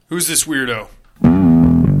Who's this weirdo?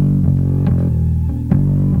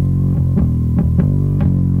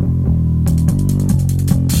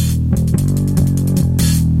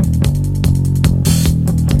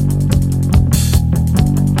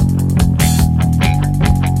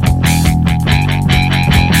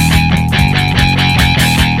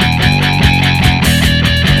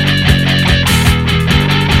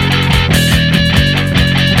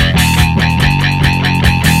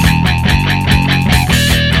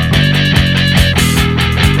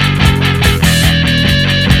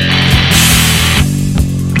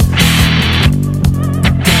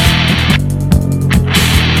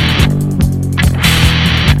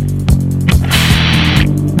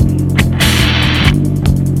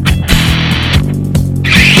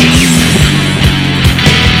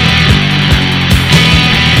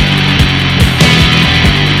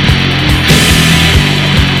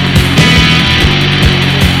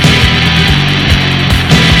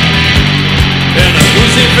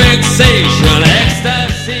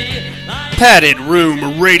 Padded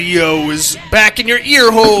Room Radio is back in your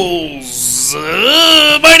ear holes.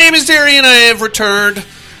 My name is Terry and I have returned.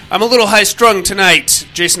 I'm a little high-strung tonight.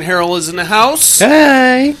 Jason Harrell is in the house.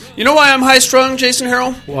 Hey! You know why I'm high-strung, Jason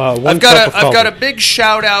Harrell? I've got a big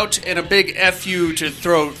shout-out and a big F-U to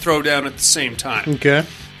throw down at the same time. Okay.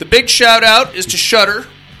 The big shout-out is to Shudder.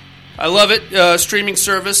 I love it. Streaming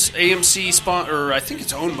service, AMC, or I think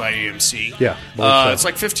it's owned by AMC. Yeah. It's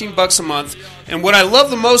like $15 a month. And what I love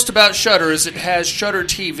the most about Shudder is it has Shudder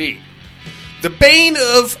TV. The bane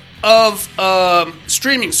of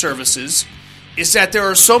streaming services is that there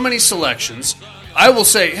are so many selections. I will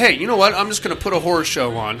say, hey, you know what? I'm just going to put a horror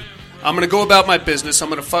show on. I'm going to go about my business. I'm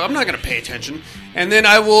not going to pay attention. And then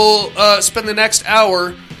I will spend the next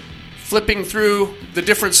hour flipping through the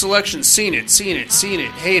different selections, seen it, hate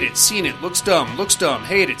it, seen it, looks dumb,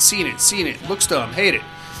 hate it, seen it, looks dumb, hate it.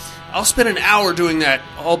 I'll spend an hour doing that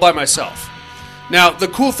all by myself. Now, the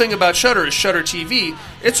cool thing about Shudder is Shudder TV,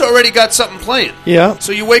 it's already got something playing. Yeah.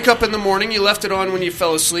 So you wake up in the morning, you left it on when you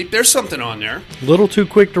fell asleep, there's something on there. A little too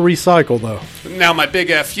quick to recycle, though. Now, my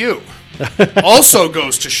big FU also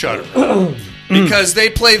goes to Shudder. Because they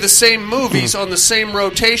play the same movies on the same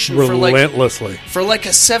rotation relentlessly for like a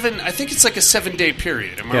 7-day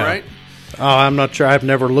period. Am I right? Oh, I'm not sure. I've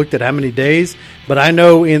never looked at how many days, but I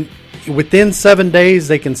know within 7 days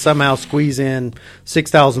they can somehow squeeze in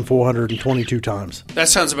 6,422 times. That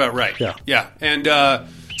sounds about right. Yeah. And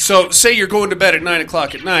so, say you're going to bed at 9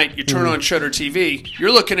 o'clock at night, you turn on Shudder TV,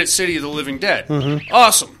 you're looking at City of the Living Dead. Mm-hmm.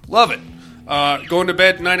 Awesome, love it. Going to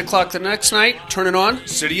bed 9 o'clock the next night, turn it on,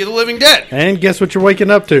 City of the Living Dead. And guess what you're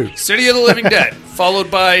waking up to? City of the Living Dead,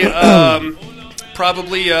 followed by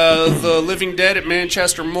probably the Living Dead at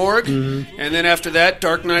Manchester Morgue, and then after that,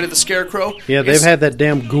 Dark Night of the Scarecrow. Yeah, they've had that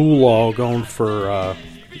damn gulag on for...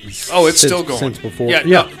 it's still going. Since before,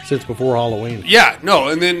 since before Halloween. Yeah, no,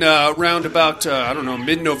 and then around about,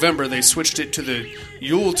 mid-November, they switched it to the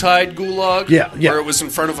Yuletide gulag, where it was in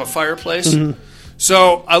front of a fireplace. Mm-hmm.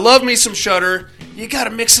 So, I love me some Shudder. You got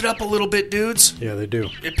to mix it up a little bit, dudes. Yeah, they do.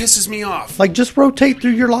 It pisses me off. Like, just rotate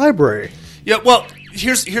through your library. Yeah, well,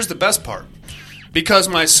 here's the best part. Because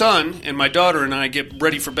my son and my daughter and I get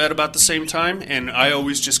ready for bed about the same time, and I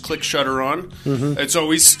always just click Shudder on. Mm-hmm. It's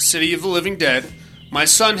always City of the Living Dead. My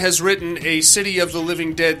son has written a City of the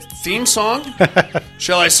Living Dead theme song.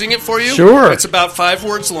 Shall I sing it for you? Sure. It's about 5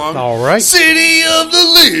 words long. All right. City of the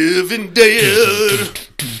Living Dead.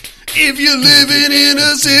 If you're living in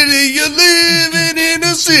a city, you're living in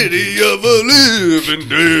a city of a living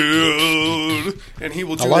dead. And he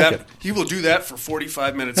will do that. He will do that for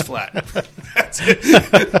 45 minutes flat. That's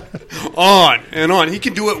it. On and on. He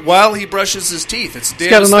can do it while he brushes his teeth. It's a damn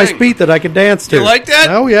got a nice beat that I can dance to. You like that?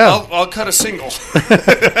 Oh, yeah. I'll cut a single.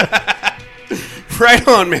 Right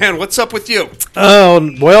on, man. What's up with you?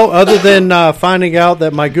 Well, other than finding out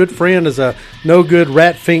that my good friend is a no-good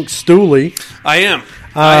rat-fink stoolie. I am.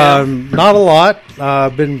 Not a lot.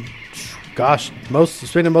 I've been,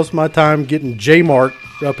 spending most of my time getting J-Mart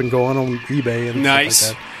up and going on eBay and nice.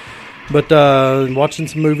 Stuff like that. But watching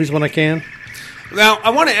some movies when I can. Now, I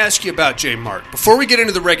want to ask you about J-Mart. Before we get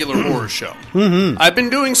into the regular horror show, I've been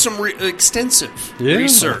doing some extensive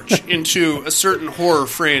research into a certain horror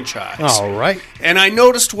franchise. All right. And I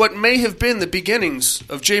noticed what may have been the beginnings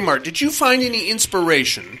of J-Mart. Did you find any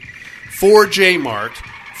inspiration for J-Mart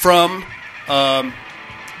from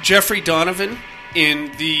Jeffrey Donovan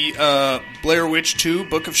in the Blair Witch 2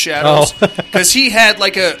 Book of Shadows? Because he had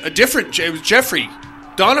like a different... It was Jeffrey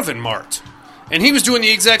Donovan Mart. And he was doing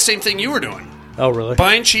the exact same thing you were doing. Oh, really?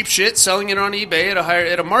 Buying cheap shit, selling it on eBay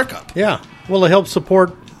at a markup. Yeah. Well, it helps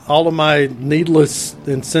support all of my needless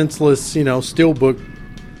and senseless, steelbook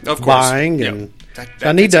Of course. buying, Yep. and That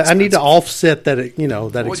I need gets to expensive. offset that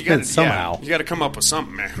that Well, expense somehow. You got to come up with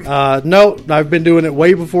something, man. No, I've been doing it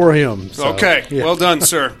way before him. So, Okay, yeah. well done,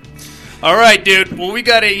 sir. All right, dude. Well, we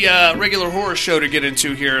got a regular horror show to get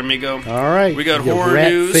into here, amigo. All right, We got you horror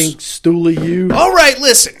rat news. Think stooly you. All right,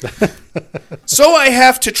 listen. So I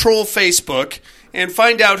have to troll Facebook and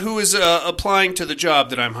find out who is applying to the job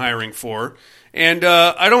that I'm hiring for. And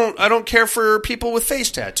I don't care for people with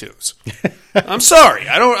face tattoos. I'm sorry.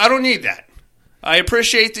 I don't need that. I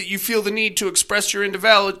appreciate that you feel the need to express your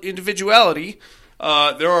individuality.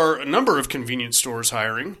 There are a number of convenience stores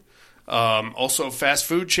hiring. Also, fast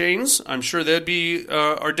food chains. I'm sure they'd be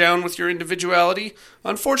are down with your individuality.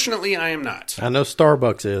 Unfortunately, I am not. I know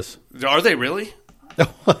Starbucks is. Are they really?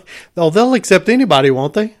 Oh, they'll accept anybody,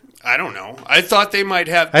 won't they? I don't know. I thought they might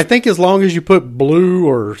have. I think as long as you put blue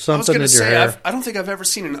or I was something going in to your say, hair. I don't think I've ever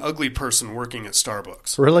seen an ugly person working at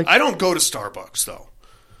Starbucks. Really? I don't go to Starbucks, though.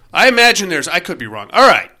 I imagine there's. I could be wrong. All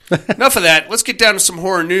right. Enough of that. Let's get down to some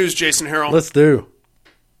horror news, Jason Harrell. Let's do.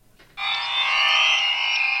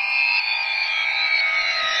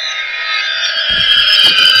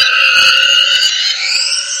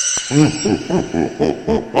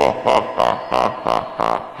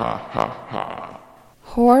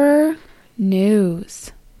 Horror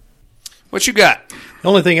news. What you got? The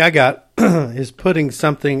only thing I got is putting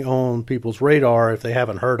something on people's radar if they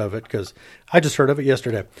haven't heard of it, because I just heard of it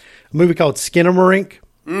yesterday. A movie called Skinamarink.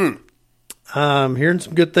 Hearing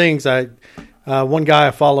some good things. One guy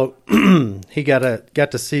I follow, he got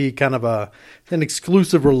to see kind of an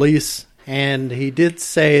exclusive release, and he did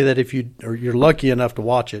say that if you're lucky enough to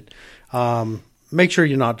watch it, make sure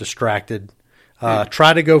you're not distracted.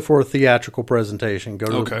 Try to go for a theatrical presentation.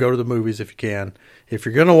 Go to the movies if you can. If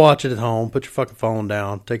you're going to watch it at home, put your fucking phone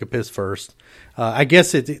down. Take a piss first. I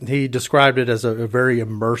guess he described it as a very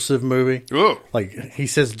immersive movie. Ooh. Like he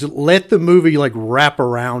says, let the movie like wrap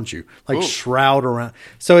around you, like Ooh. shroud around.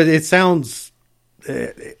 So it sounds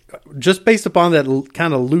just based upon that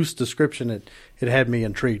kind of loose description, it had me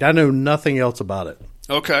intrigued. I know nothing else about it.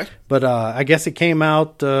 Okay. But I guess it came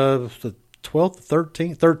out the 12th,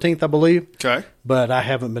 13th, I believe. Okay. But I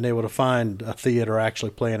haven't been able to find a theater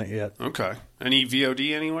actually playing it yet. Okay. Any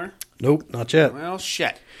VOD anywhere? Nope, not yet. Well,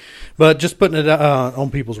 shit. But just putting it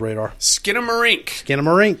on people's radar. Skinamarink.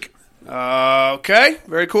 Skinamarink. Okay,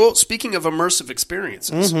 very cool. Speaking of immersive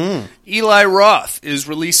experiences, Eli Roth is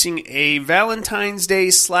releasing a Valentine's Day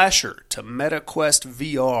slasher to MetaQuest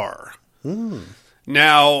VR.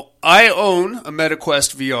 Now, I own a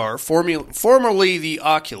MetaQuest VR, formerly the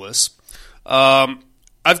Oculus.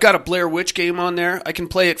 I've got a Blair Witch game on there. I can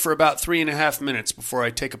play it for about 3.5 minutes before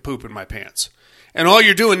I take a poop in my pants. And all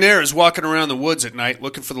you're doing there is walking around the woods at night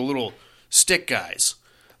looking for the little stick guys.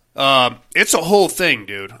 It's a whole thing,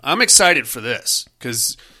 dude. I'm excited for this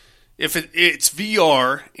because if it's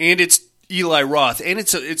VR and it's Eli Roth and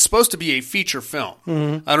it's supposed to be a feature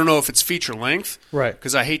film. I don't know if it's feature length, Right?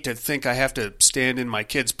 Because I hate to think I have to stand in my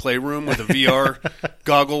kid's playroom with a VR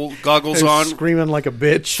goggles on Screaming like a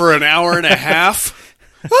bitch. for an hour and a half.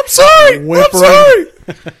 I'm sorry. I'm Whimpering. sorry.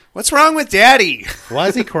 What's wrong with Daddy? Why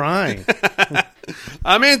is he crying?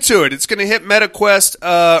 I'm into it. It's going to hit MetaQuest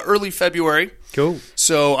early February. Cool.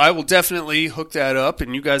 So I will definitely hook that up,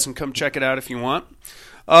 and you guys can come check it out if you want.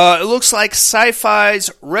 It looks like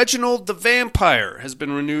Sci-Fi's Reginald the Vampire has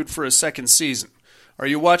been renewed for a second season. Are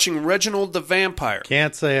you watching Reginald the Vampire?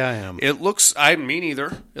 Can't say I am. Me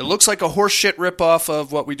neither. It looks like a horseshit ripoff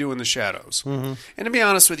of What We Do in the Shadows. And to be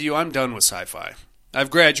honest with you, I'm done with sci-fi. I've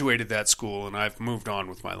graduated that school, and I've moved on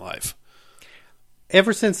with my life.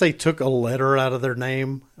 Ever since they took a letter out of their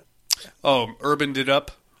name, Oh, urbaned it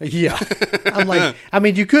up? yeah. I'm like, I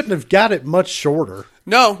mean, you couldn't have got it much shorter.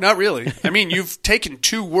 No, not really. I mean, you've taken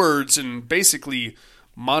two words and basically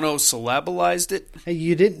monosyllabalized it. Hey,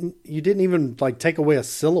 you didn't even like take away a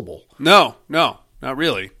syllable. No, not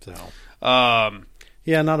really. So,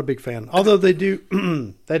 yeah, not a big fan. Although they do,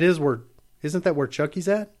 isn't that where Chucky's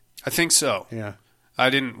at? I think so. Yeah. I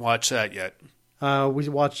didn't watch that yet. We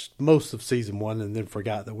watched most of season 1 and then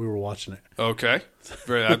forgot that we were watching it. Okay.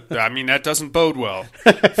 I mean, that doesn't bode well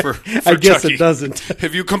for I guess Chucky. it doesn't.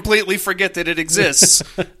 If you completely forget that it exists.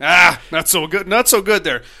 Not so good. Not so good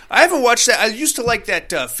there. I haven't watched that. I used to like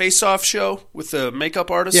that Face-Off show with the makeup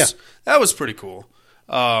artists. Yeah. That was pretty cool.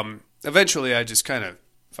 Eventually, I just kind of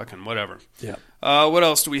fucking whatever. Yeah. What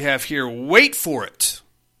else do we have here? Wait for It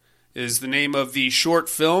is the name of the short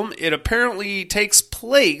film. It apparently takes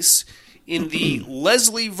place in the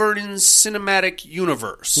Leslie Vernon cinematic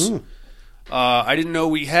universe. I didn't know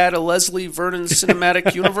we had a Leslie Vernon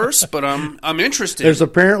cinematic universe, but I'm interested. There's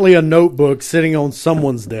apparently a notebook sitting on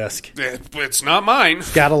someone's desk. It's not mine.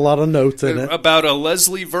 It's got a lot of notes in it. About a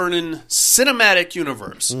Leslie Vernon cinematic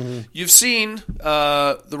universe. Mm-hmm. You've seen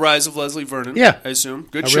The Rise of Leslie Vernon, yeah. I assume.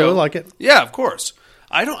 Good I show. I really like it. Yeah, of course.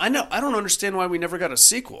 I don't understand why we never got a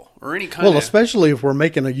sequel or any kind of... Well, especially if we're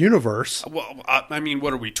making a universe. Well, I mean,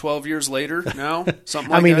 what are we, 12 years later now?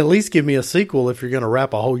 Something like that? At least give me a sequel if you're going to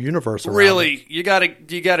wrap a whole universe around really, it. you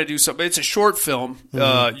gotta do something. It's a short film.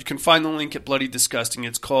 Mm-hmm. You can find the link at Bloody Disgusting.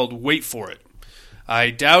 It's called Wait For It. I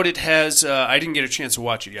doubt it has... I didn't get a chance to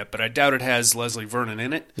watch it yet, but I doubt it has Leslie Vernon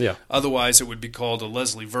in it. Yeah. Otherwise, it would be called a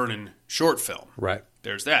Leslie Vernon short film. Right.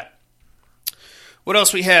 There's that. What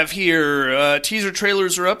else we have here? Teaser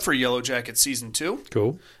trailers are up for Yellow Jacket Season 2.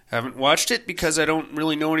 Cool. Haven't watched it because I don't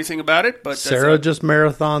really know anything about it. But Sarah just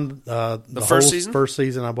marathoned the first season? First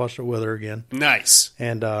season. I watched it with her again. Nice.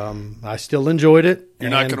 And I still enjoyed it.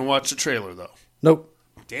 You're not going to watch the trailer, though? Nope.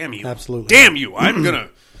 Damn you. Absolutely. Damn you. I'm going to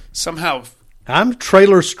somehow... I'm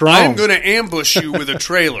trailer strong. I'm going to ambush you with a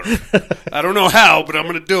trailer. I don't know how, but I'm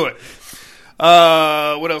going to do it.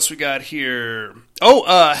 What else we got here?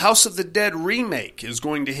 House of the Dead remake is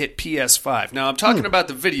going to hit PS5. Now, I'm talking about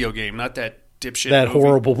the video game, not that dipshit that movie.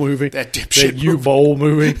 Horrible movie. That dipshit that U-Bowl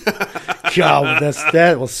movie. God,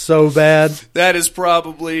 that was so bad. That is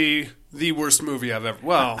probably the worst movie I've ever...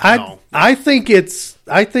 Well, no. I think it's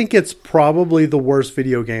probably the worst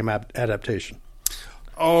video game adaptation.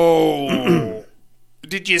 Oh.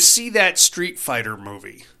 Did you see that Street Fighter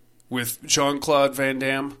movie with Jean-Claude Van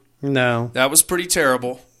Damme? No. That was pretty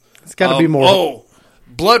terrible. It's got to be more...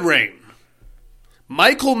 Blood Rain.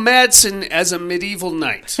 Michael Madsen as a medieval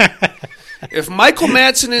knight. If Michael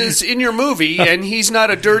Madsen is in your movie and he's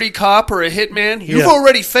not a dirty cop or a hitman, you've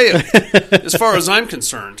already failed, as far as I'm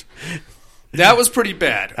concerned. That was pretty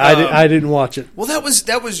bad. I didn't watch it. Well, that was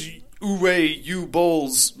Uwe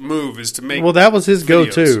U-Bowl's move, is to make... Well, that was his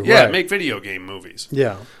go-to. Yeah, right. make video game movies.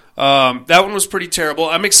 Yeah. That one was pretty terrible.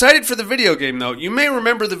 I'm excited for the video game, though. You may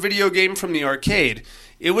remember the video game from the arcade.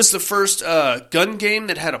 It was the first gun game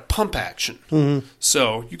that had a pump action. Mm-hmm.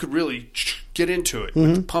 So you could really get into it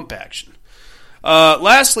with the pump action.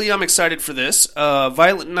 Lastly, I'm excited for this.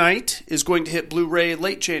 Violent Night is going to hit Blu-ray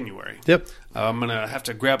late January. Yep. I'm going to have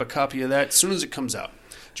to grab a copy of that as soon as it comes out.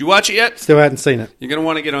 Did you watch it yet? Still hadn't seen it. You're going to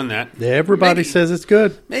want to get on that. Everybody says it's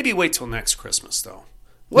good. Maybe wait till next Christmas, though.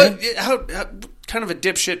 What? Yeah. How kind of a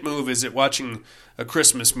dipshit move is it watching a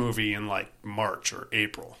Christmas movie in like March or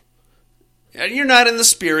April? You're not in the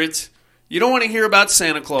spirit. You don't want to hear about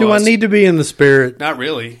Santa Claus. Do I need to be in the spirit? Not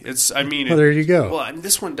really. Well, there you go. Well,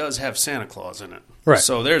 this one does have Santa Claus in it. Right.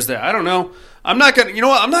 So there's that. I don't know. I'm not going to, you know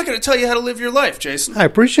what? I'm not going to tell you how to live your life, Jason. I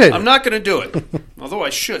appreciate it. I'm not going to do it. Although I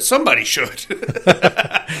should. Somebody should.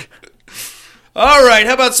 All right.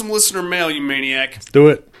 How about some listener mail, you maniac? Let's do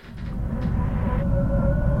it.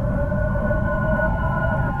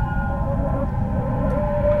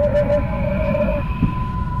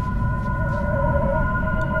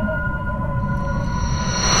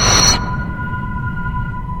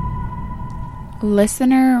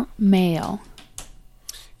 Listener mail.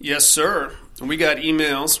 Yes, sir. We got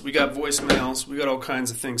emails, we got voicemails, we got all kinds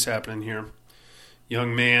of things happening here.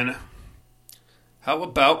 Young man, how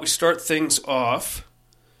about we start things off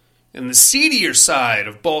in the seedier side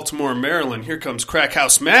of Baltimore, Maryland? Here comes Crack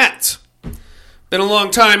House Matt. Been a long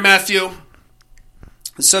time, Matthew.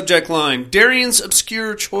 The subject line, Darian's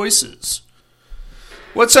Obscure Choices.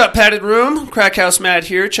 What's up, Padded Room? Crack House Matt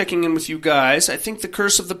here, checking in with you guys. I think the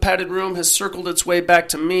curse of the Padded Room has circled its way back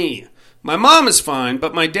to me. My mom is fine,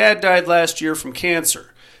 but my dad died last year from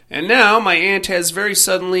cancer. And now my aunt has very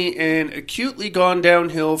suddenly and acutely gone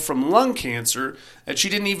downhill from lung cancer that she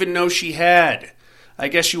didn't even know she had. I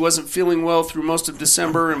guess she wasn't feeling well through most of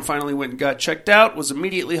December and finally went and got checked out, was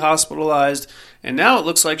immediately hospitalized, and now it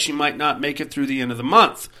looks like she might not make it through the end of the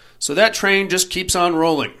month. So that train just keeps on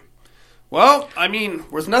rolling. Well, I mean,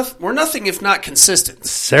 we're nothing if not consistent.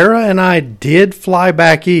 Sarah and I did fly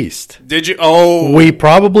back east. Did you? Oh, we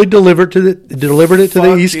probably delivered it to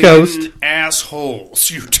the East Coast. Assholes,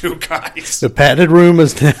 you two guys. The Padded Room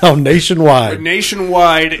is now nationwide. We're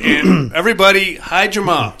nationwide, and everybody hide your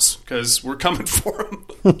moms because we're coming for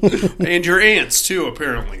them, and your aunts too,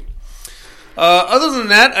 apparently. Other than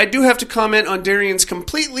that, I do have to comment on Darian's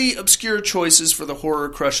completely obscure choices for the Horror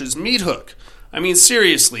Crushes meat hook. I mean,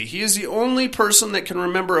 seriously, he is the only person that can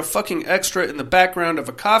remember a fucking extra in the background of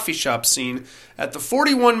a coffee shop scene at the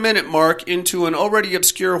 41-minute mark into an already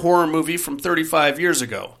obscure horror movie from 35 years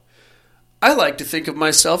ago. I like to think of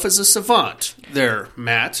myself as a savant there,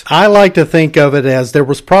 Matt. I like to think of it as there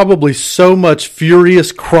was probably so much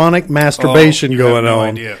furious, chronic masturbation going on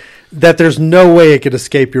idea. that there's no way it could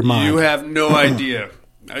escape your mind. You have no idea.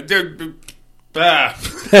 Do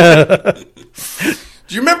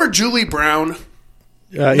you remember Julie Brown?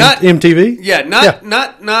 Not MTV? Yeah,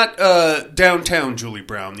 not downtown Julie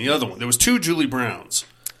Brown. The other one. There was two Julie Browns.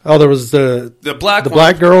 Oh, there was the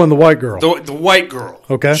black girl and the white girl. The white girl.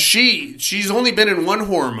 Okay. She's only been in one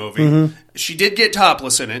horror movie. Mm-hmm. She did get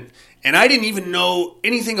topless in it, and I didn't even know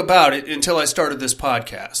anything about it until I started this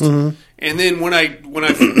podcast. Mm-hmm. And then when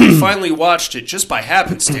I finally watched it, just by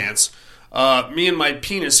happenstance, me and my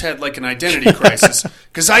penis had like an identity crisis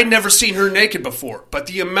because I'd never seen her naked before. But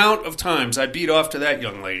the amount of times I beat off to that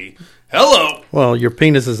young lady. Hello. Well, your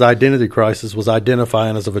penis's identity crisis was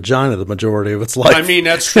identifying as a vagina the majority of its life. I mean,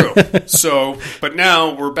 that's true. So, but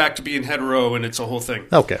now we're back to being hetero, and it's a whole thing.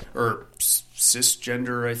 Okay. Or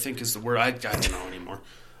cisgender, I think is the word. I don't know anymore.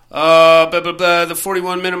 The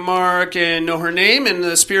 41-minute mark, and know her name, and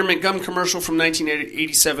the spearmint gum commercial from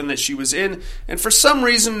 1987 that she was in, and for some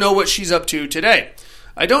reason know what she's up to today.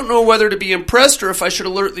 I don't know whether to be impressed or if I should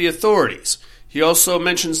alert the authorities. He also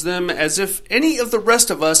mentions them as if any of the rest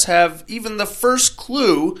of us have even the first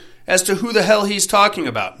clue as to who the hell he's talking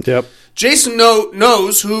about. Yep. Jason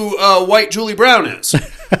knows who White Julie Brown is.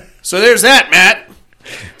 So there's that, Matt.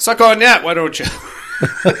 Suck on that, why don't you?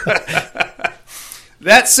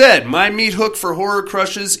 That said, my meat hook for horror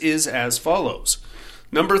crushes is as follows.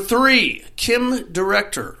 Number 3, Kim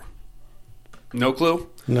Director. No clue?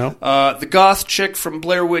 No. The goth chick from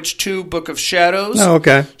Blair Witch 2, Book of Shadows. Oh,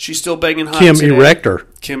 okay. She's still banging hot Kim today. Erector.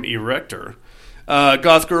 Kim Erector.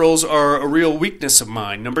 Goth girls are a real weakness of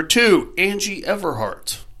mine. Number 2, Angie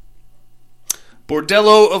Everhart.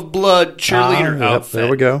 Bordello of Blood cheerleader outfit. There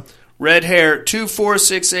we go. Red hair,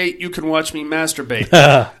 2468, you can watch me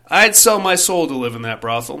masturbate. I'd sell my soul to live in that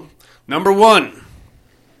brothel. Number 1,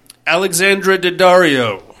 Alexandra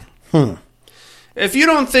Daddario. If you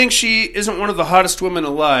don't think she isn't one of the hottest women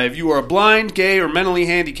alive, you are blind, gay, or mentally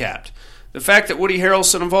handicapped. The fact that Woody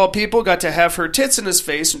Harrelson, of all people, got to have her tits in his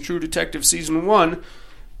face in True Detective Season 1,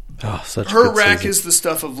 her rack is the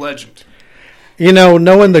stuff of legend. You know,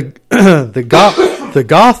 knowing the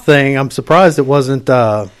goth thing, I'm surprised it wasn't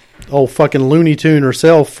old fucking Looney Tune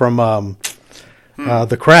herself from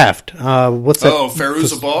The Craft. What's that? Oh,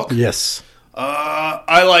 Fairuza Balk? Yes.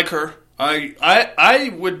 I like her.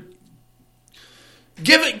 I would...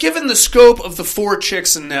 Given the scope of the 4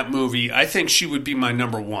 chicks in that movie, I think she would be my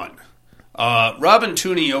number 1. Robin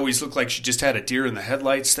Tooney always looked like she just had a deer in the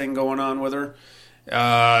headlights thing going on with her.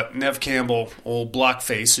 Nev Campbell, old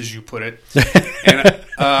blockface, as you put it. And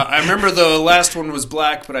I remember the last one was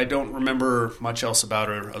black, but I don't remember much else about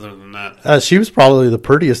her other than that. She was probably the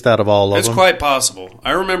prettiest out of all of them. It's quite possible.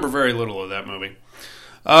 I remember very little of that movie.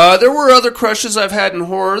 There were other crushes I've had in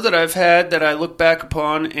horror that I've had that I look back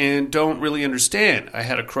upon and don't really understand. I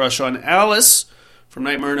had a crush on Alice from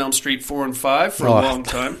Nightmare on Elm Street 4 and 5 for a long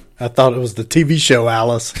time. I thought it was the TV show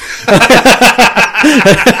Alice.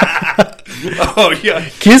 Oh, yeah.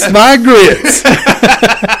 Kiss my grits.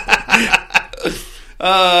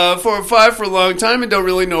 4 and 5 for a long time and don't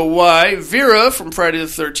really know why. Vera from Friday the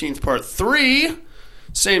 13th Part 3.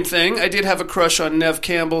 Same thing. I did have a crush on Nev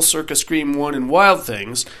Campbell, circa Scream 1 and Wild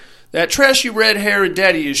Things. That trashy red hair and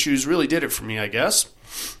daddy issues really did it for me, I guess.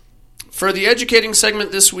 For the educating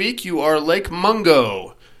segment this week, you are Lake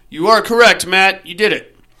Mungo. You are correct, Matt. You did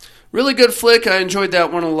it. Really good flick. I enjoyed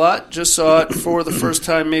that one a lot. Just saw it for the first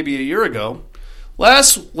time maybe a year ago.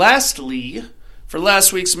 Lastly, for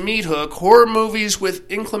last week's meat hook, horror movies with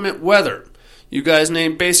inclement weather. You guys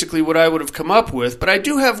named basically what I would have come up with, but I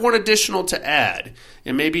do have one additional to add.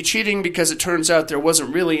 It may be cheating because it turns out there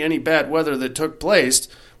wasn't really any bad weather that took place,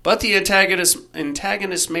 but the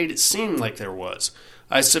antagonist made it seem like there was.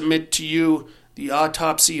 I submit to you The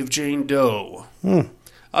Autopsy of Jane Doe.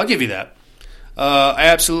 I'll give you that. I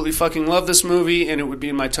absolutely fucking love this movie, and it would be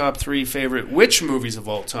in my top 3 favorite witch movies of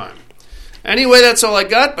all time. Anyway, that's all I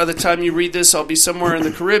got. By the time you read this, I'll be somewhere in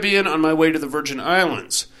the Caribbean on my way to the Virgin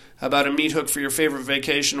Islands. How about a meat hook for your favorite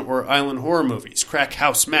vacation or island horror movies? Crack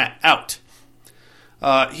House Matt, out.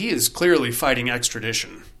 He is clearly fighting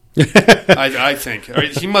extradition. I think.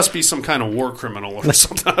 He must be some kind of war criminal or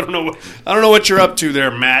something. I don't know what you're up to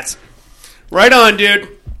there, Matt. Right on, dude.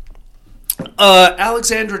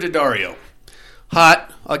 Alexandra Daddario.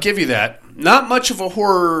 Hot, I'll give you that. Not much of a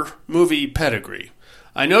horror movie pedigree.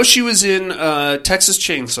 I know she was in Texas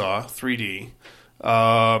Chainsaw 3D.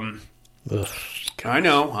 I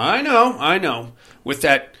know. With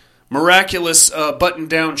that miraculous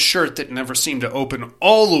button-down shirt that never seemed to open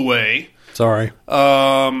all the way. Sorry.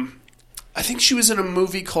 I think she was in a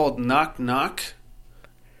movie called Knock Knock,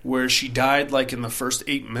 where she died like in the first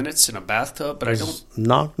 8 minutes in a bathtub. But I don't.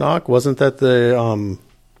 Knock Knock? Wasn't that the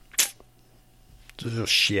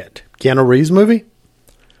Keanu Reeves movie?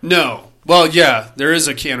 No. Well, yeah, there is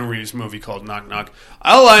a Keanu Reeves movie called Knock Knock.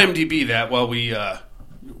 I'll IMDb that while we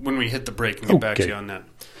when we hit the break and get back to you on that.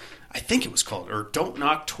 I think it was called, or Don't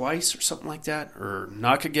Knock Twice, or something like that, or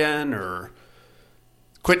Knock Again, or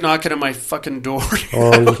Quit Knocking at My Fucking Door.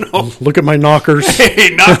 Or Look at My Knockers.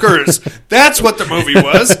 Hey, Knockers! That's what the movie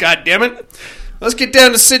was. God damn it! Let's get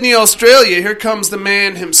down to Sydney, Australia. Here comes the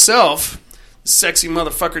man himself. Sexy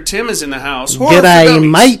motherfucker Tim is in the house. G'day,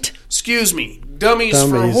 mate. Excuse me. Dummies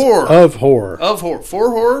for horror. Of horror. Of horror.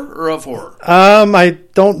 For horror or of horror? I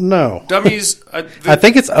don't know. Dummies. I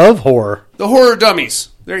think it's of horror. The horror dummies.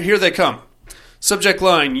 Here they come. Subject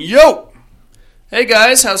line, yo! Hey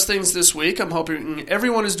guys, how's things this week? I'm hoping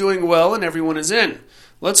everyone is doing well and everyone is in.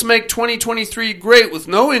 Let's make 2023 great with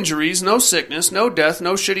no injuries, no sickness, no death,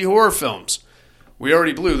 no shitty horror films. We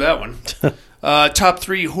already blew that one. Top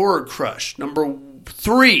 3 horror crush. Number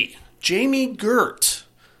 3, Jamie Gert.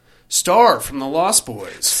 Star from The Lost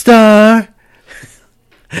Boys. Star.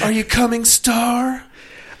 Are you coming, Star?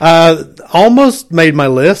 Almost made my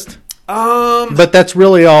list. But that's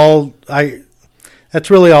really all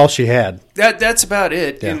she had. That's about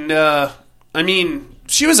it. Yeah. And I mean,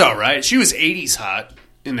 she was all right. She was 80s hot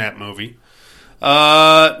in that movie.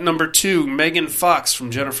 Number 2, Megan Fox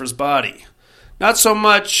from Jennifer's Body. Not so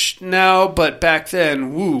much now, but back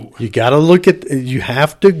then, woo. You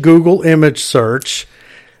have to Google image search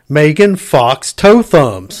Megan Fox toe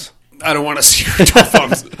thumbs. I don't want to see her toe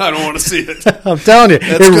thumbs. I don't want to see it. I'm telling you,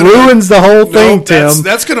 ruins the whole thing, Tim.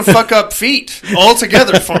 That's going to fuck up feet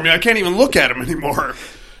altogether for me. I can't even look at them anymore.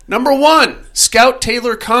 Number 1, Scout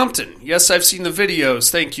Taylor Compton. Yes, I've seen the videos.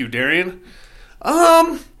 Thank you, Darian.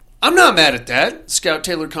 I'm not mad at that, Scout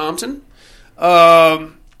Taylor Compton.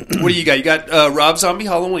 What do you got? You got Rob Zombie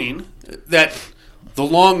Halloween. The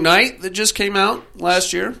Long Night that just came out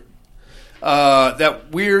last year. That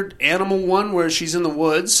weird animal one where she's in the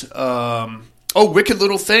woods. Wicked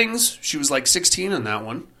Little Things. She was like 16 in that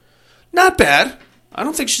one. Not bad. I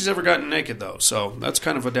don't think she's ever gotten naked, though, so that's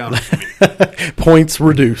kind of a downer for me. Points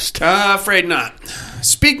reduced. Afraid not.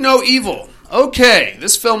 Speak No Evil. Okay,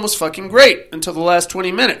 this film was fucking great until the last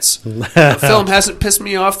 20 minutes. The film hasn't pissed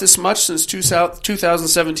me off this much since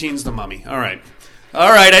 2017's The Mummy. All right,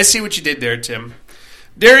 I see what you did there, Tim.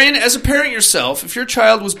 Darian, as a parent yourself, if your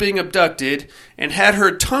child was being abducted and had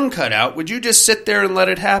her tongue cut out, would you just sit there and let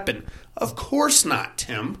it happen? Of course not,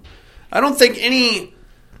 Tim. I don't think any...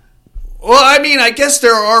 Well, I mean, I guess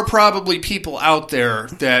there are probably people out there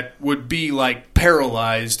that would be, like,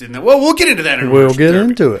 paralyzed. We'll get into that in a minute. We'll get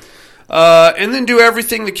into it. And then do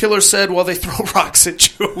everything the killer said while they throw rocks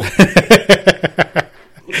at you.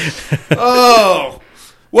 Oh.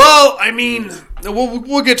 Well, I mean,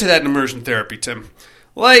 we'll get to that in immersion therapy, Tim.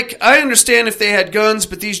 Like, I understand if they had guns,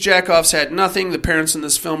 but these jackoffs had nothing. The parents in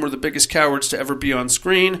this film were the biggest cowards to ever be on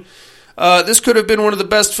screen. This could have been one of the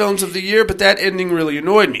best films of the year, but that ending really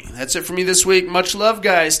annoyed me. That's it for me this week. Much love,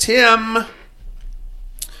 guys. Tim.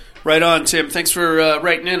 Right on, Tim. Thanks for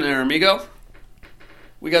writing in there, amigo.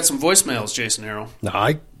 We got some voicemails, Jason Harrell.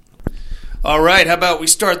 All right, how about we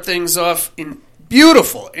start things off in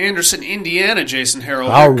beautiful Anderson, Indiana, Jason Harrell.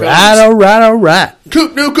 All right.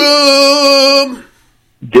 Coop Nukem!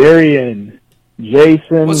 Darian,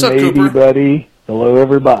 Jason, what's up, maybe Cooper? Buddy. Hello,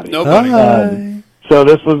 everybody. No, buddy. So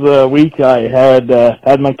this was a week I had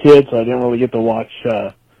my kids, so I didn't really get to watch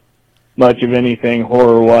much of anything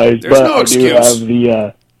horror-wise. There's but no I excuse. do have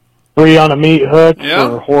the 3 on a meat hook Yeah.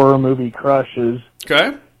 for horror movie crushes.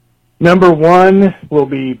 Okay. Number 1 will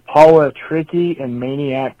be Paula Tricky in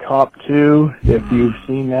Maniac Cop 2. If you've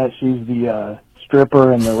seen that, she's the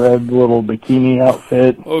stripper in the red little bikini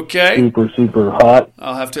outfit. Okay. Super, super hot.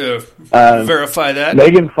 I'll have to verify that.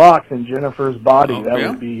 Megan Fox in Jennifer's Body. Oh, that yeah.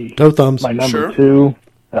 would be Toe thumbs. my number Sure. 2.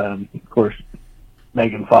 Of course,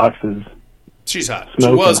 Megan Fox is She's hot. She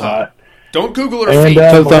smoking was hot. hot. Don't Google her And feet.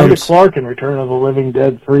 Toe Miranda thumbs. Clark in Return of the Living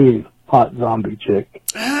Dead 3, hot zombie chick.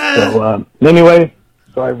 So anyway,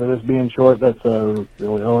 sorry for this being short. That's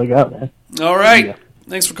really all I got, man. All right. Yeah.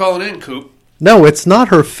 Thanks for calling in, Coop. No, it's not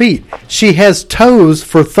her feet. She has toes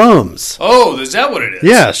for thumbs. Oh, is that what it is?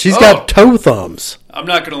 Yeah, she's got toe thumbs. I'm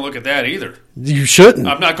not going to look at that either. You shouldn't.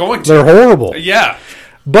 I'm not going to. They're horrible. Yeah.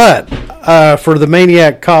 But for the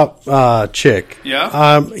Maniac Cop chick,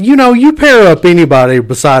 Yeah. You pair up anybody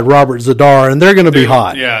beside Robert Zadar, and they're going to be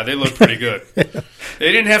hot. Yeah, they look pretty good.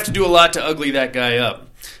 They didn't have to do a lot to ugly that guy up.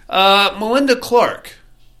 Melinda Clark,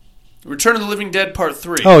 Return of the Living Dead Part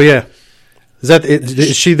 3. Oh, yeah.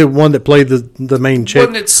 Is she the one that played the main chick?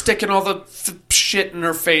 One that's sticking all the shit in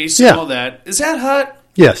her face and all that. Is that hot?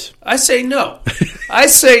 Yes. I say no. I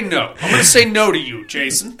say no. I'm going to say no to you,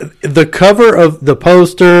 Jason. The cover of the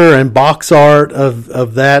poster and box art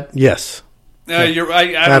of that, yes. I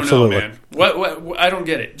don't know, man. What? I don't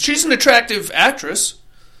get it. She's an attractive actress.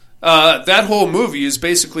 That whole movie is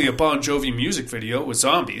basically a Bon Jovi music video with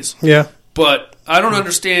zombies. Yeah. But I don't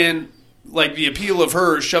understand, like, the appeal of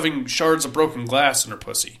her shoving shards of broken glass in her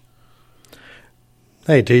pussy.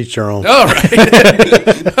 Hey, to each their own. All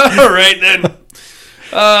right. All right, then.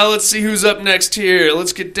 Let's see who's up next here.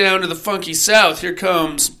 Let's get down to the funky South. Here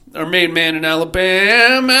comes our main man in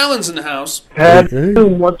Alabama. Alan's in the house. Hey,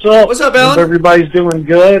 what's up? What's up, Alan? Hope everybody's doing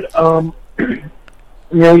good.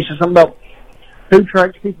 You said something about who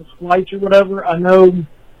tracks people's flights or whatever. I know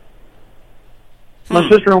my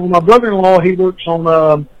sister and my brother-in-law, he works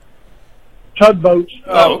on tugboats.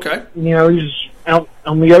 Okay. He's out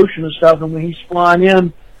on the ocean and stuff, and when he's flying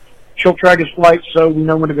in, she'll track his flights so we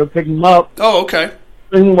know when to go pick him up. Oh, okay.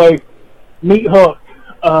 Anyway, Meat Hook.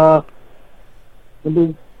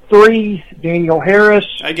 Number 3, Daniel Harris.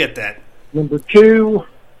 I get that. Number 2,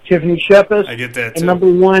 Tiffany Shepis. I get that, too. And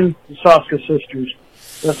number 1, the Soska sisters.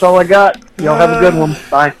 That's all I got. Y'all have a good one.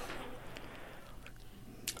 Bye.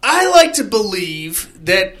 I like to believe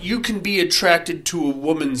that you can be attracted to a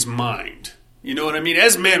woman's mind. You know what I mean?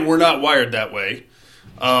 As men, we're not wired that way.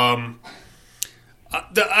 I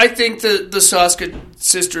think the Soska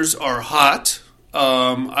sisters are hot.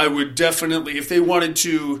 I would definitely, if they wanted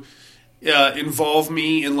to involve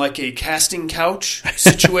me in like a casting couch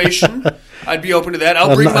situation, I'd be open to that.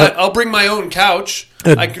 I'll bring my own couch.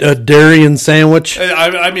 A Darien sandwich.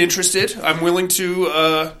 I'm interested. I'm willing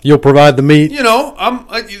to. You'll provide the meat.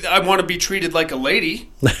 I want to be treated like a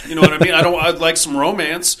lady. You know what I mean? I'd like some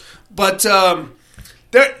romance, but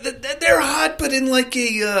they're hot, but in like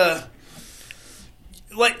a.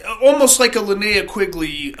 Almost like a Linnea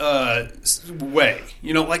Quigley way,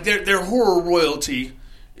 like they're horror royalty.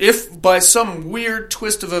 If by some weird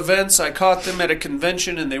twist of events I caught them at a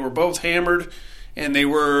convention and they were both hammered and they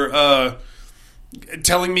were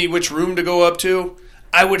telling me which room to go up to,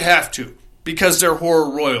 I would have to, because they're horror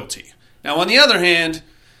royalty. Now, on the other hand,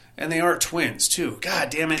 and they are twins too. God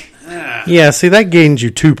damn it! Yeah, see, that gains you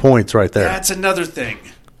 2 points right there. That's another thing.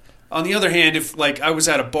 On the other hand, if I was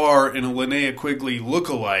at a bar and a Linnea Quigley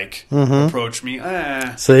lookalike approached me,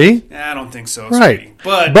 see? I don't think so, right? Sweetie.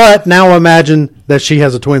 But now imagine that she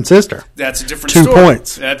has a twin sister. That's a different 2 story.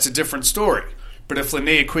 points. That's a different story. But if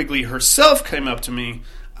Linnea Quigley herself came up to me,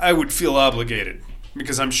 I would feel obligated,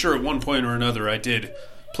 because I'm sure at one point or another I did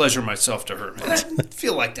pleasure myself to her. I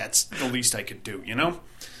feel like that's the least I could do,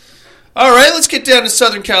 All right, let's get down to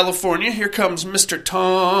Southern California. Here comes Mr.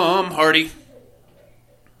 Tom Hardy.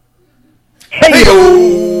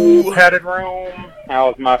 Hey-o! Padded room.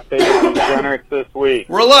 How's my favorite generous this week?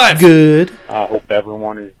 We're alive. Good. I hope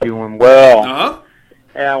everyone is doing well. Uh-huh.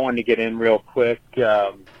 Hey, I wanted to get in real quick.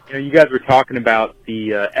 You guys were talking about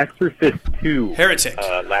the Exorcist 2 Heretic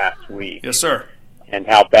last week. Yes, sir. And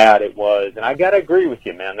how bad it was. And I got to agree with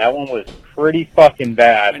you, man. That one was pretty fucking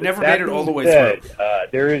bad. I never made it all the way through.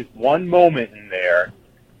 There is one moment in there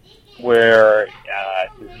where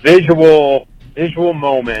visual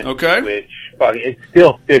moment, which it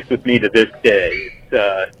still sticks with me to this day.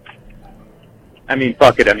 It's,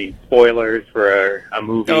 spoilers for a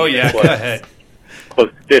movie. Oh, yeah, go ahead.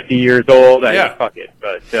 Close to 50 years old. Yeah. But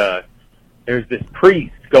there's this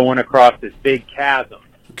priest going across this big chasm.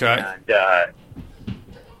 Okay. And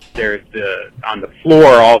there's on the floor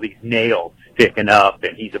all these nails sticking up,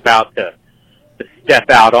 and he's about to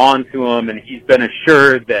step out onto them, and he's been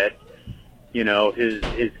assured that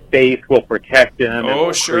his faith will protect him and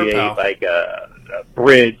will create pal. like a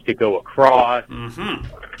bridge to go across.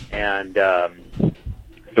 Mm-hmm. And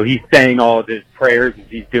so he's saying all of his prayers as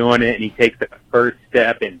he's doing it, and he takes the first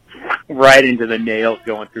step and right into the nails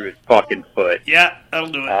going through his fucking foot. Yeah, that'll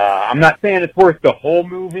do it. I'm not saying it's worth the whole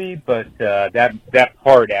movie, but that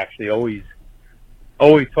part actually always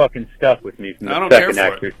fucking stuck with me from the second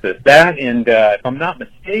Exorcist. That, and if I'm not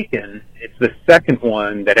mistaken, it's the second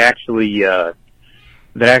one that actually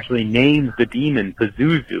names the demon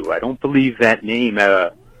Pazuzu. I don't believe that name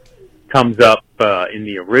comes up in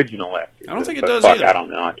the original Exorcist. I don't think it does either. I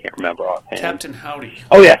don't know. I can't remember offhand. Captain Howdy.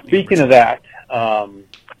 Oh yeah. Speaking of that,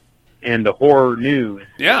 and the horror news.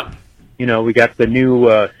 Yeah. We got the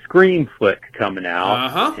new Scream flick coming out.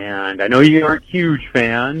 Uh-huh. And I know you aren't huge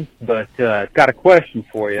fans, but I've got a question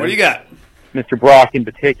for you. What do you got? Mr. Brock in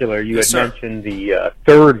particular, you Yes, had sir. mentioned the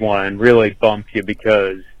third one really bumped you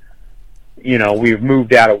because we've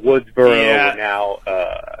moved out of Woodsboro. Yeah. We're now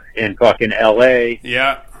in fucking L.A.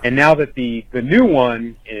 Yeah. And now that the new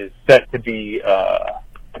one is set to be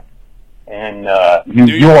in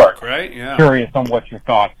New York, right? Yeah. Curious on what your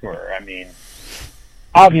thoughts were. I mean,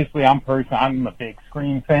 obviously, I'm a big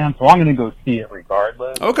Scream fan, so I'm going to go see it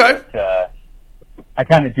regardless. Okay. But, I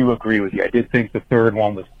kind of do agree with you. I did think the third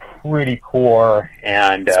one was pretty core,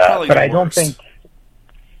 and but I don't think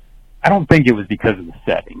it was because of the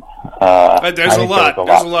setting. There's a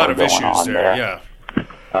lot of issues there. Yeah.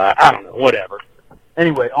 I don't know. Whatever.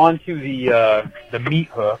 Anyway, on to the meat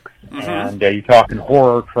hooks, and you're talking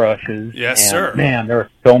horror crushes. Yes, and, sir. Man, there are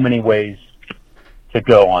so many ways to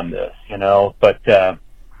go on this, But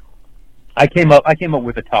I came up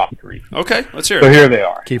with a top 3. Okay, let's hear it. So here they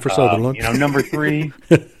are. Kiefer Sutherland. Number 3,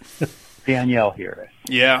 Danielle Harris.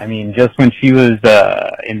 Yeah. I mean, just when she was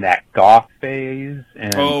in that goth phase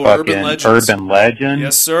and fucking Urban Legend.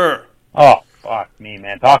 Yes, sir. Oh, fuck me,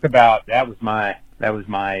 man. Talk about that was my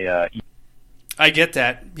I get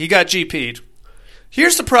that. He got GP'd.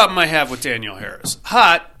 Here's the problem I have with Danielle Harris.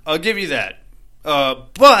 Hot, I'll give you that.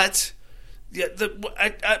 But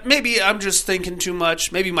maybe I'm just thinking too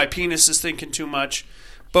much. Maybe my penis is thinking too much.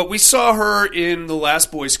 But we saw her in The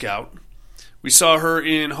Last Boy Scout. We saw her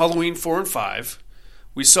in Halloween 4 and 5.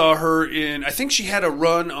 We saw her in, I think she had a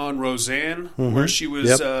run on Roseanne where she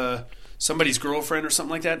was somebody's girlfriend or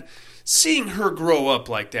something like that. Seeing her grow up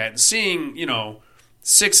like that and seeing,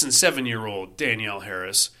 6 and 7-year-old Danielle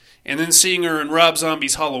Harris, and then seeing her in Rob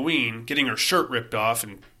Zombie's Halloween, getting her shirt ripped off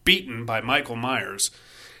and beaten by Michael Myers,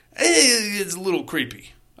 it's a little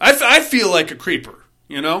creepy. I feel like a creeper,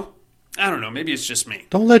 I don't know. Maybe it's just me.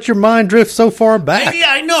 Don't let your mind drift so far back. Yeah,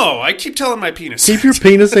 I know. I keep telling my penis. Keep your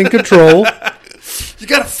penis in control. You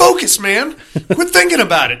got to focus, man. Quit thinking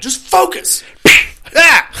about it. Just focus.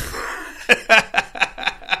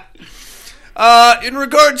 In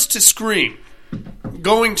regards to Scream,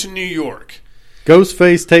 going to New York,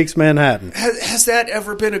 Ghostface takes Manhattan. has that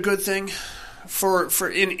ever been a good thing for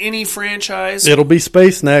in any franchise? It'll be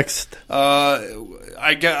space next. We're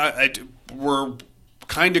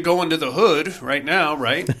kind of going to the hood right now,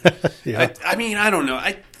 right? Yeah. I mean, I don't know.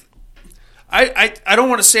 I don't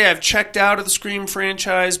want to say I've checked out of the Scream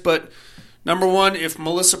franchise, but number one, if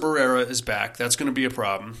Melissa Barrera is back, that's going to be a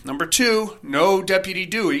problem. Number two, no Deputy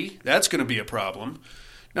Dewey, that's going to be a problem.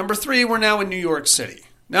 Number three, we're now in New York City.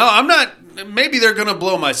 Now, maybe they're going to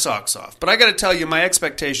blow my socks off, but I got to tell you, my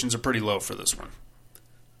expectations are pretty low for this one.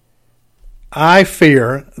 I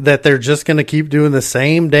fear that they're just going to keep doing the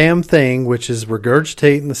same damn thing, which is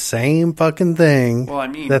regurgitating the same fucking thing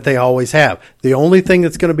that they always have. The only thing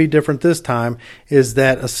that's going to be different this time is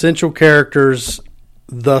that essential characters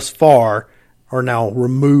thus far are now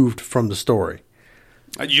removed from the story.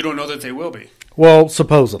 You don't know that they will be. Well,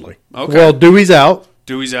 supposedly. Okay. Well, Dewey's out.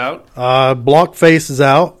 Dewey's out. Blockface is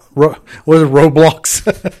out. What is it, Roblox?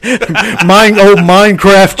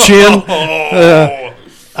 Minecraft chin.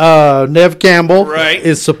 Nev Campbell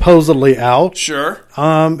is supposedly out. Sure.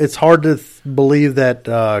 It's hard to believe that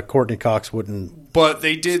Courtney Cox wouldn't but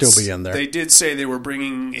they did still be in there. They did say they were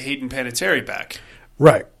bringing Hayden Panettiere back.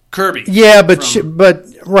 Right. Kirby. Yeah, but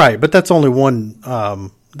that's only one.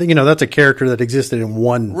 That's a character that existed in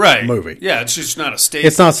one movie. Yeah, it's just not a staple.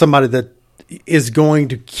 It's not somebody that is going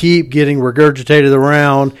to keep getting regurgitated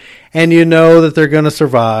around, and you know that they're going to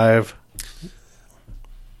survive.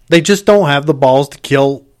 They just don't have the balls to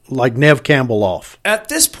kill like Nev Campbell off. At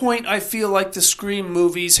this point, I feel like the Scream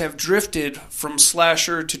movies have drifted from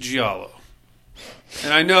slasher to giallo.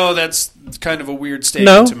 And I know that's kind of a weird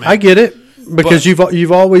statement to make. I get it. Because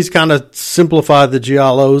you've always kind of simplified the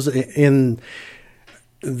giallos in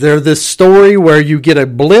they're this story where you get a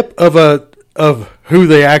blip of who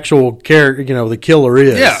the actual character, the killer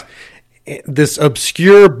is. Yeah. This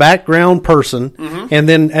obscure background person, and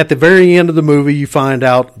then at the very end of the movie, you find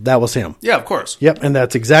out that was him. Yeah, of course. Yep, and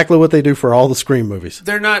that's exactly what they do for all the Scream movies.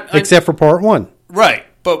 They're not except for part 1. Right,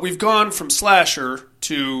 but we've gone from slasher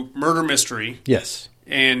to murder mystery. Yes,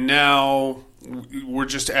 and now we're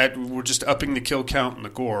just upping the kill count and the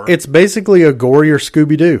gore. It's basically a gorier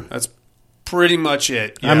Scooby-Doo. That's pretty much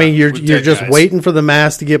it. Yeah, I mean, you're just waiting for the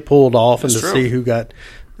mask to get pulled off and to see who got.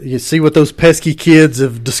 You see what those pesky kids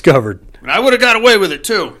have discovered. And I would have got away with it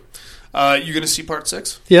too. You going to see part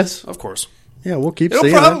 6? Yes, of course. Yeah, we'll keep seeing it.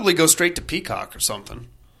 It'll probably go straight to Peacock or something.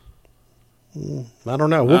 I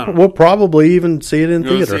don't know. We'll probably even see it in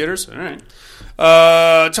theaters. All right.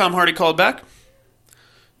 Tom Hardy called back.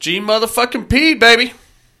 G motherfucking P, baby.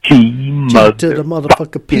 G to the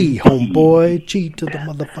motherfucker P, homeboy. G to the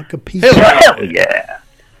motherfucker P. Hell yeah.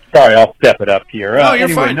 Sorry, I'll step it up here. No, you're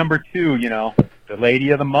anyway, fine. Number 2, the lady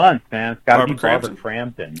of the month, man. It's got to be Barbara Barbara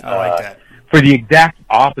Crampton. I like that. For the exact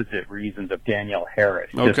opposite reasons of Danielle Harris.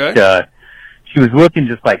 Okay. Just, she was looking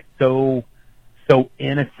just like so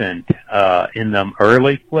innocent in them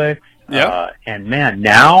early flicks. Yeah. And man,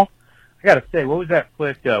 now I got to say, what was that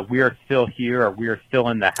flick? We Are Still Here, or We Are Still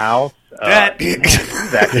in the House. That She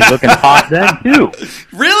was actually looking hot then too.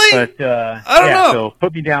 Really? But I don't know. So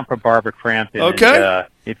put me down for Barbara Crampton. Okay. And,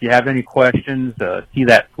 if you have any questions, see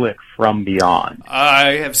that flick From Beyond.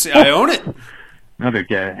 I have seen. I own it. Another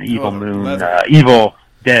Evil Moon, leather. Evil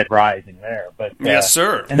Dead Rising there. But Yes,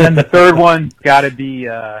 sir. And then the third one got to be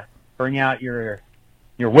bring out your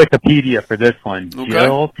Wikipedia for this one. Okay.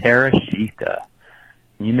 Jill Tereshita.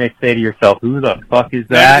 You may say to yourself, "Who the fuck is Night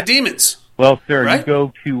that?" of the Demons. Well, sir, Right? you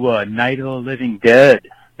go to Night of the Living Dead.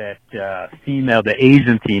 That female, the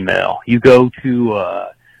Asian female. You go to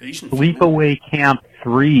Asian Sleepaway Camp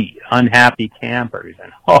 3, Unhappy Campers,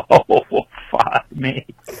 and oh, fuck me.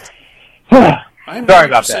 I'm Sorry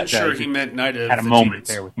about 100% that. sure guys. he meant Night of Had a the moment Demons.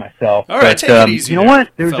 there with myself. All right, But, take it easy you know there, what?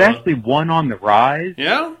 There's fella. actually one on the rise.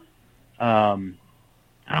 Yeah?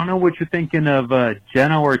 I don't know what you're thinking of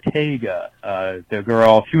Jenna Ortega, the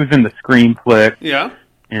girl. She was in the Scream flick, Yeah,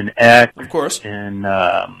 in X, of course. and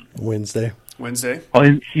Wednesday. Wednesday.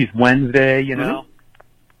 she's Wednesday, you know.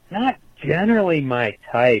 Mm-hmm. Not generally my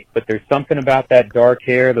type, but there's something about that dark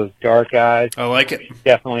hair, those dark eyes. I like it.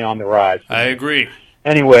 Definitely on the rise. I agree.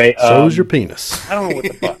 Anyway, So's your penis. I don't know what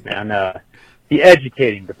the fuck, man. The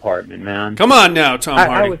educating department, man. Come on now, Tom I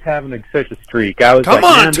Hardy. was having such a streak. I was Come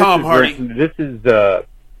like, on, man, Tom Hardy. This is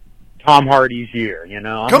Tom Hardy's year, you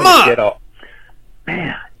know. Come on.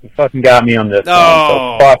 Man, you fucking got me on this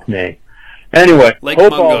Oh. one, so fuck me. Anyway, Lake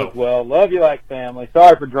hope Mungo. all is well. Love you like family.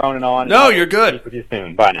 Sorry for droning on. No, you're good. Speak with you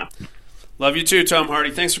soon. Bye now. Love you too, Tom Hardy.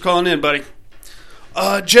 Thanks for calling in, buddy.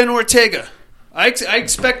 Jen Ortega. I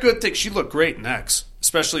expect good things. She looked great in X,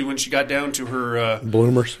 especially when she got down to her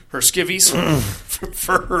Bloomers. her skivvies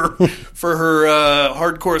for her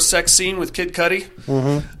hardcore sex scene with Kid Cudi.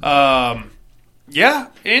 Mm-hmm. Yeah,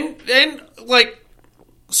 and like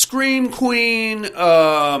Scream Queen,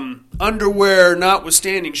 underwear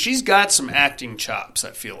notwithstanding, she's got some acting chops.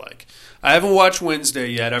 I feel like I haven't watched Wednesday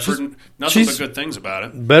yet. I've heard nothing but good things about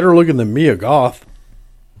it. Better looking than Mia Goth.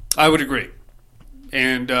 I would agree,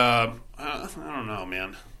 and I don't know,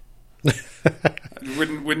 man.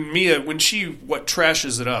 when she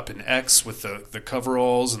trashes it up in X with the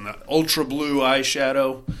coveralls and the ultra blue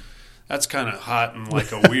eyeshadow, that's kind of hot in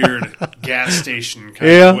like a weird gas station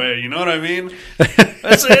kind of way. You know what I mean?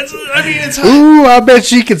 It's hot. Ooh, I bet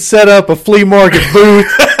she could set up a flea market booth.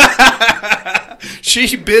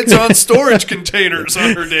 She bids on storage containers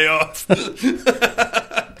on her day off.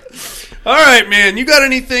 All right, man. You got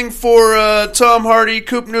anything for Tom Hardy,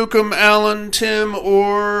 Coop Nukem, Alan, Tim,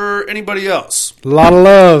 or anybody else? A lot of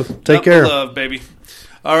love. Take care. Love, baby.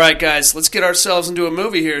 All right, guys. Let's get ourselves into a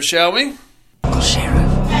movie here, shall we? Uncle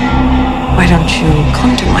Sheriff, why don't you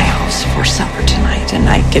come to my house for supper tonight and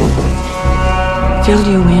I can fill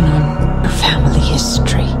you in on your family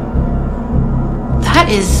history. That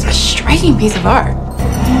is a striking piece of art.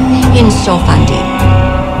 In Sofandi,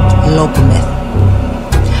 local myth.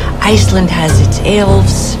 Iceland has its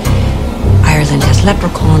elves, Ireland has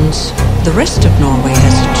leprechauns, the rest of Norway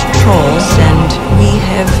has its trolls, and we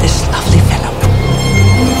have this lovely fellow.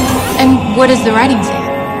 And what does the writing say?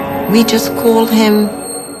 We just call him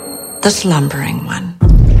the slumbering one.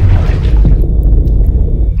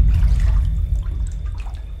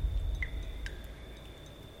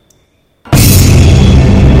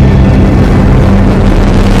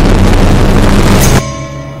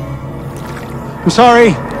 I'm sorry.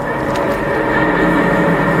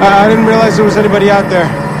 I didn't realize there was anybody out there.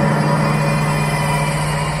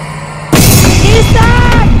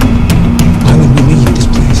 Why would we leave this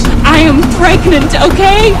place? I am pregnant,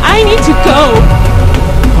 okay? I need to go.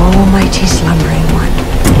 Oh, mighty slumbering one,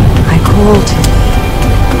 I called him.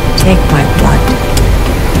 Take my blood,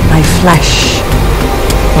 my flesh,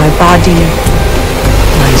 my body,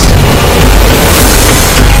 my soul.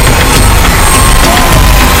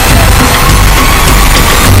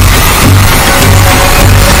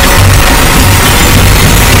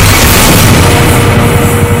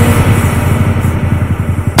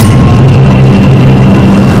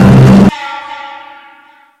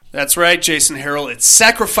 That's right, Jason Harrell. It's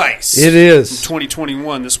Sacrifice. It is. From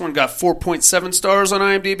 2021. This one got 4.7 stars on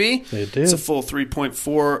IMDb. It did. It's a full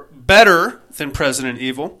 3.4, better than President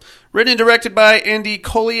Evil. Written and directed by Andy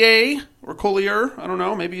Collier, or Collier, I don't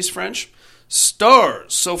know, maybe he's French.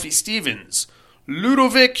 Stars Sophie Stevens,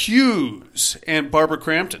 Ludovic Hughes, and Barbara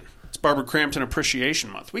Crampton. It's Barbara Crampton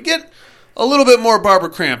Appreciation Month. We get a little bit more Barbara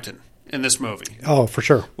Crampton in this movie. Oh, for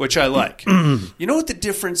sure. Which I like. You know what the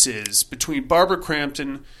difference is between Barbara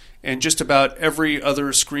Crampton and just about every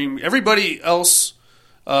other everybody else,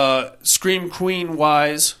 Scream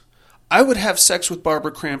Queen-wise? I would have sex with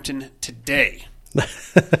Barbara Crampton today.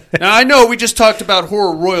 Now, I know we just talked about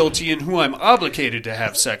horror royalty and who I'm obligated to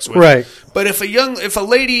have sex with. Right. But if a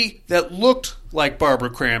lady that looked like Barbara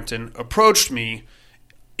Crampton approached me,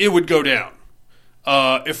 it would go down.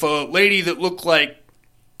 If a lady that looked like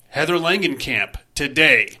Heather Langenkamp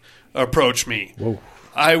today approached me, whoa,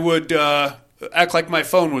 I would act like my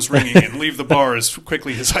phone was ringing and leave the bar as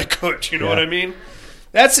quickly as I could. You know what I mean?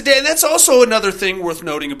 That's also another thing worth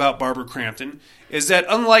noting about Barbara Crampton is that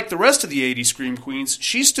unlike the rest of the 80s Scream Queens,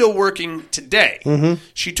 she's still working today. Mm-hmm.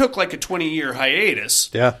 She took like a 20-year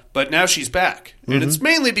hiatus, but now she's back. Mm-hmm. And it's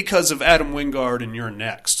mainly because of Adam Wingard and You're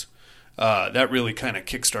Next. That really kind of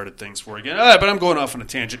kickstarted things for her again. But I'm going off on a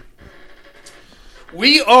tangent.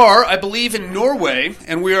 We are, I believe, in Norway,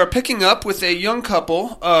 and we are picking up with a young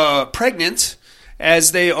couple, pregnant,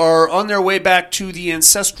 as they are on their way back to the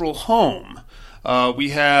ancestral home. We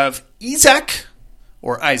have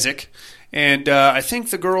Isaac, and I think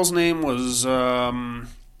the girl's name was, I'm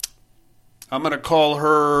going to call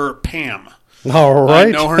her Pam. All right.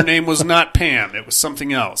 I know her name was not Pam. It was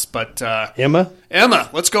something else. But Emma? Emma.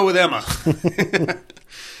 Let's go with Emma.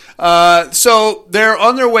 So they're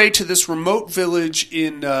on their way to this remote village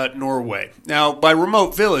in Norway. Now, by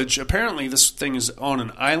remote village, apparently this thing is on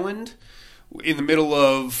an island in the middle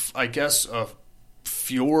of, I guess, a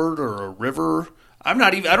fjord or a river. I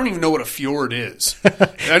don't even know what a fjord is.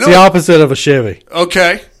 It's the opposite of a Chevy.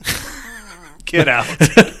 Okay. Get out.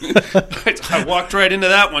 I walked right into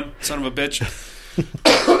that one, son of a bitch.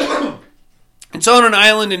 It's on an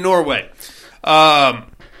island in Norway.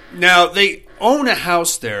 Now, they own a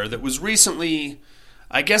house there that was recently,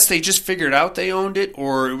 I guess they just figured out they owned it,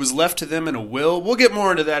 or it was left to them in a will. We'll get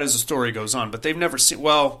more into that as the story goes on, but they've never seen,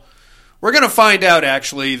 well, we're going to find out,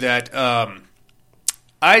 actually, that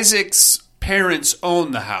Isaac's parents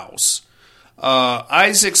own the house.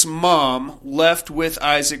 Isaac's mom left with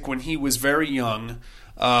Isaac when he was very young,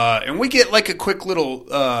 and we get like a quick little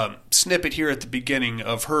snippet here at the beginning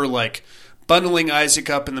of her like bundling Isaac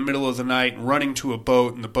up in the middle of the night and running to a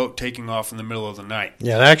boat, and the boat taking off in the middle of the night.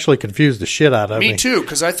 Yeah, that actually confused the shit out of me. Me too,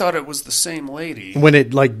 because I thought it was the same lady. When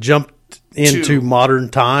it like jumped into modern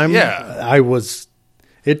time,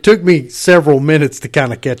 it took me several minutes to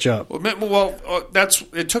kind of catch up. Well,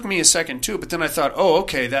 it took me a second too, but then I thought, oh,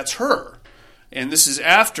 okay, that's her. And this is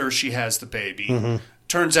after she has the baby. Mm-hmm.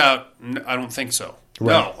 Turns out, I don't think so.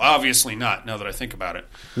 Right. No, obviously not, now that I think about it.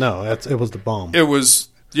 No, it was the bomb. It was,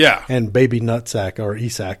 yeah. And baby nutsack, or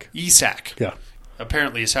Isak. Isak. Yeah.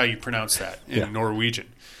 Apparently is how you pronounce that in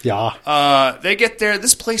Norwegian. Yeah. They get there.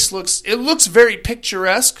 This place looks very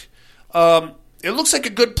picturesque. It looks like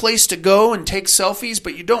a good place to go and take selfies,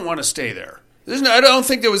 but you don't want to stay there. I don't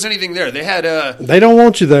think there was anything there. They had They don't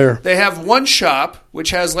want you there. They have one shop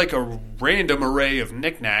which has like a random array of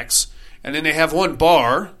knickknacks, and then they have one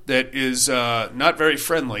bar that is not very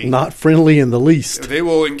friendly. Not friendly in the least. They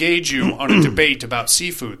will engage you on a debate about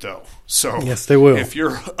seafood, though. So yes, they will. If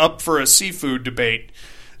you're up for a seafood debate,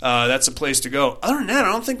 that's a place to go. Other than that,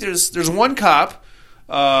 I don't think there's one cop.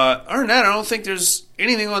 Other than that, I don't think there's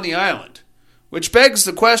anything on the island, which begs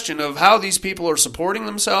the question of how these people are supporting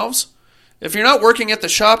themselves. If you're not working at the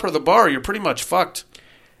shop or the bar, you're pretty much fucked.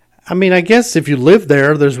 I mean, I guess if you live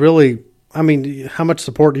there, there's really, I mean, how much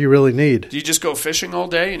support do you really need? Do you just go fishing all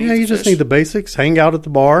day? And yeah, you just need the basics. Hang out at the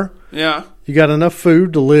bar. Yeah. You got enough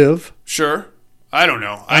food to live. Sure. I don't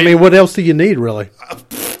know. I mean, what else do you need, really?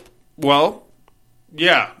 Well,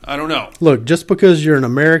 yeah, I don't know. Look, just because you're an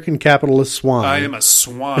American capitalist swine. I am a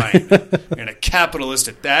swine. And a capitalist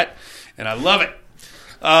at that, and I love it.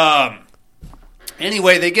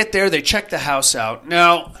 Anyway, they get there, they check the house out.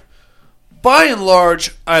 Now, by and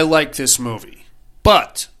large, I like this movie.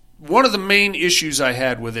 But one of the main issues I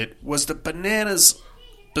had with it was the bananas,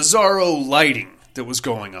 bizarro lighting that was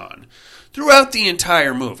going on throughout the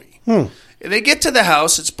entire movie. They get to the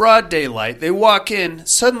house, it's broad daylight, they walk in,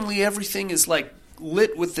 suddenly everything is like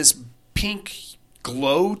lit with this pink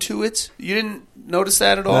glow to it. You didn't notice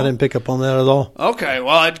that at all? I didn't pick up on that at all. Okay,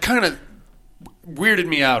 well, it kind of weirded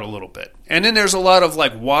me out a little bit. And then there's a lot of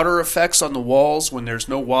like water effects on the walls when there's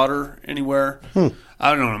no water anywhere. I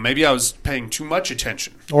don't know. Maybe I was paying too much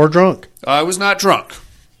attention. Or drunk. I was not drunk.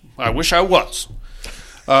 I wish I was.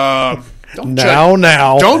 Don't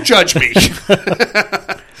judge me.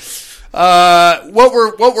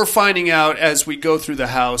 What we're finding out as we go through the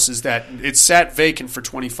house is that it's sat vacant for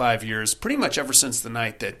 25 years, pretty much ever since the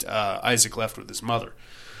night that Isaac left with his mother.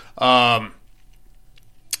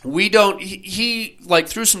 we don't. He like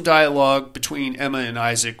through some dialogue between Emma and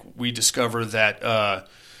Isaac, we discover that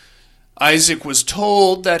Isaac was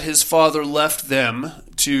told that his father left them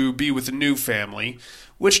to be with a new family,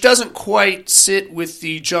 which doesn't quite sit with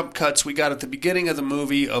the jump cuts we got at the beginning of the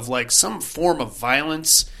movie of like some form of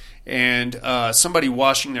violence and somebody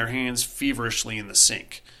washing their hands feverishly in the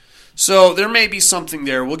sink. So there may be something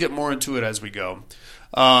there. We'll get more into it as we go.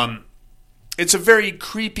 It's a very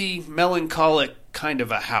creepy, melancholic kind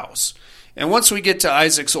of a house. And once we get to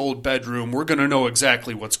Isaac's old bedroom, we're going to know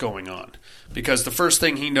exactly what's going on. Because the first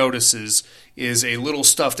thing he notices is a little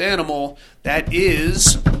stuffed animal that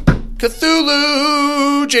is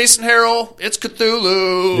Cthulhu! Jason Harrell, it's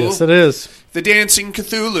Cthulhu! Yes, it is. The dancing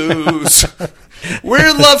Cthulhus. We're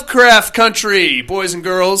in Lovecraft country, boys and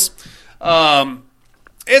girls. Okay,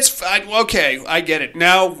 I get it.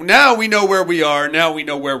 Now we know where we are. Now we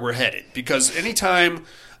know where we're headed. Because anytime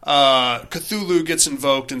Cthulhu gets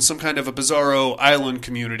invoked in some kind of a bizarro island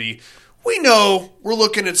community, we know we're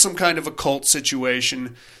looking at some kind of a cult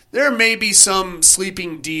situation. There may be some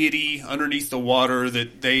sleeping deity underneath the water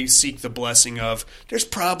that they seek the blessing of. There's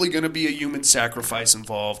probably going to be a human sacrifice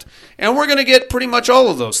involved. And we're going to get pretty much all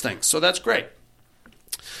of those things. So that's great.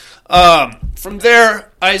 From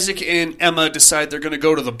there, Isaac and Emma decide they're going to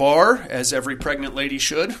go to the bar, as every pregnant lady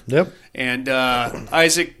should. Yep. And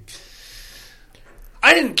Isaac...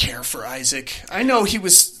 I didn't care for Isaac. I know he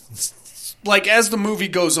was... Like, as the movie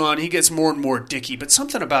goes on, he gets more and more dicky, but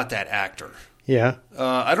something about that actor. Yeah.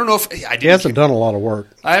 I don't know if... He hasn't done a lot of work.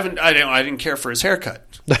 I didn't care for his haircut.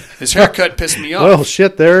 His haircut pissed me off. Well,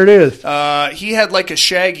 shit, there it is. He had, like, a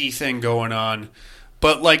shaggy thing going on.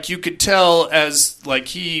 But, like, you could tell as, like,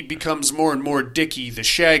 he becomes more and more dicky, the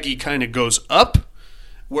shaggy kind of goes up,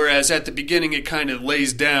 whereas at the beginning it kind of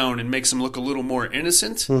lays down and makes him look a little more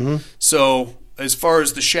innocent. Mm-hmm. So, as far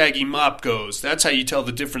as the shaggy mop goes, that's how you tell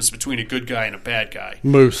the difference between a good guy and a bad guy.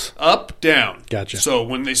 Moose. Up, down. Gotcha. So,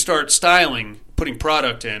 when they start styling, putting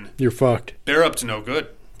product in, you're fucked. They're up to no good,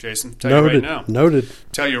 Jason. Tell Noted. you right now. Noted.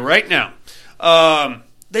 Tell you right now.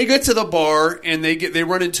 They get to the bar, and they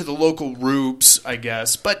run into the local rubes, I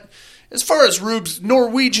guess. But as far as rubes,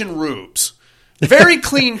 Norwegian rubes. Very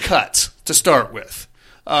clean cut to start with.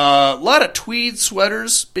 A lot of tweed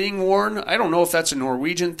sweaters being worn. I don't know if that's a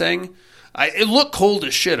Norwegian thing. It looked cold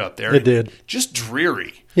as shit up there. It did. Just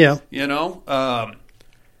dreary. Yeah. You know?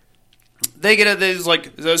 They're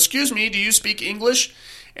like, excuse me, do you speak English?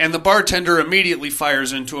 And the bartender immediately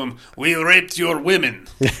fires into him, we raped your women.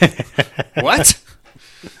 What?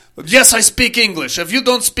 Yes, I speak English. If you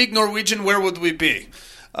don't speak Norwegian, where would we be?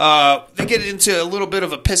 They get into a little bit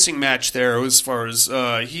of a pissing match there as far as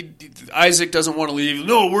Isaac doesn't want to leave.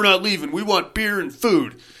 No, we're not leaving. We want beer and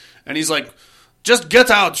food. And he's like, just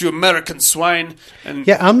get out, you American swine. And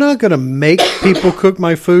yeah, I'm not going to make people cook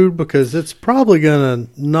my food because it's probably going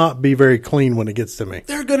to not be very clean when it gets to me.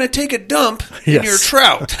 They're going to take a dump in your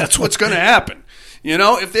trout. That's what's going to happen. You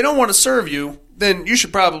know, if they don't want to serve you, then you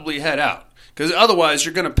should probably head out. Because otherwise,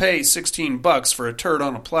 you're going to pay $16 for a turd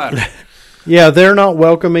on a platter. Yeah, they're not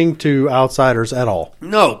welcoming to outsiders at all.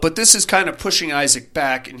 No, but this is kind of pushing Isaac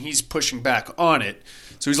back, and he's pushing back on it.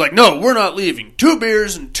 So he's like, no, we're not leaving. 2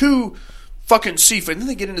 beers and 2 fucking seafood. And then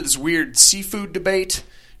they get into this weird seafood debate.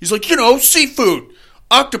 He's like, seafood,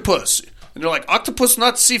 octopus. And they're like, octopus,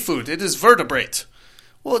 not seafood. It is vertebrate.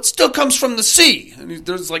 Well, it still comes from the sea. And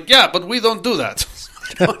he's like, yeah, but we don't do that.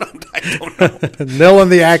 I don't know. Nailing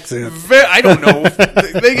the accent. I don't know.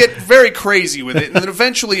 They get very crazy with it. And then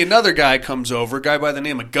eventually another guy comes over, a guy by the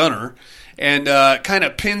name of Gunner, and kind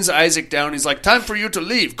of pins Isaac down. He's like, time for you to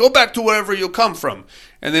leave. Go back to wherever you come from.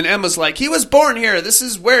 And then Emma's like, he was born here. This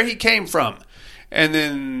is where he came from. And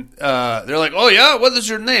then they're like, oh, yeah? What is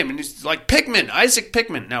your name? And he's like, Pickman, Isaac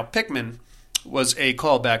Pickman. Now, Pickman was a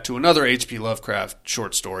callback to another H.P. Lovecraft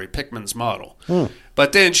short story, Pickman's Model.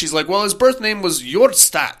 But then she's like, well, his birth name was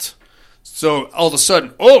Jordstad. So all of a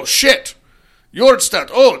sudden, oh, shit, Jordstad.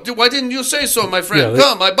 Oh, why didn't you say so, my friend? Yeah,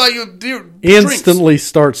 come, I buy you drinks. Instantly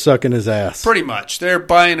start sucking his ass. Pretty much. They're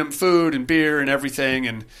buying him food and beer and everything.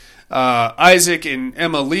 And Isaac and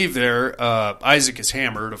Emma leave there. Isaac is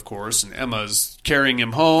hammered, of course, and Emma's carrying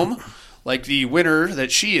him home like the winner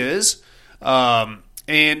that she is.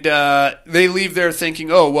 And they leave there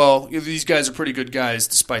thinking, oh, well, these guys are pretty good guys,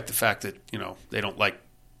 despite the fact that, they don't like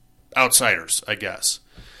outsiders, I guess.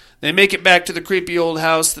 They make it back to the creepy old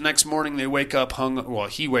house. The next morning they wake up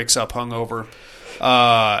he wakes up hungover.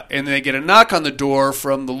 And they get a knock on the door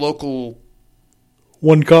from the local...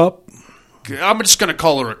 One cop? I'm just going to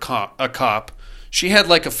call her a cop. She had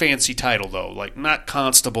like a fancy title, though, like not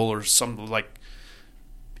constable or something like...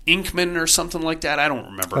 Inkman or something like that. I don't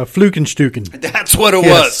remember. Flukenstuken. That's what it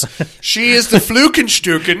Yes. was. She is the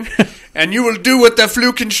Flukenstuken, and you will do what the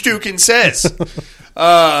Flukenstuken says.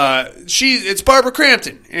 It's Barbara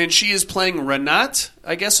Crampton, and she is playing Renate,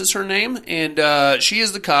 I guess is her name, and she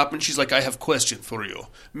is the cop, and she's like, I have a question for you.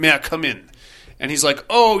 May I come in? And he's like,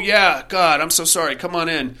 oh, yeah, God, I'm so sorry. Come on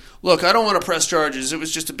in. Look, I don't want to press charges. It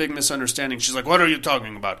was just a big misunderstanding. She's like, what are you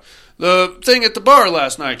talking about? The thing at the bar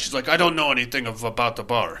last night. She's like, I don't know anything about the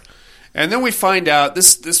bar. And then we find out, and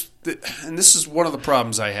this is one of the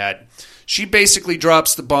problems I had. She basically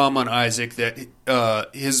drops the bomb on Isaac that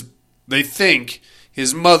they think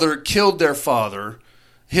his mother killed his father,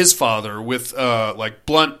 with a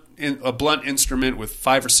blunt instrument with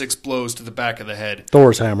 5 or 6 blows to the back of the head.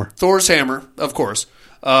 Thor's hammer, of course,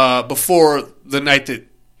 before the night that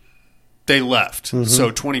they left,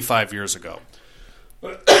 so 25 years ago.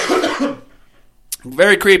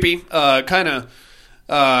 Very creepy, kind of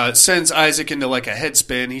sends Isaac into like a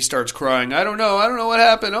headspin. He starts crying, I don't know what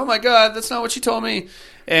happened. Oh my God, that's not what she told me.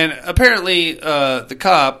 And apparently the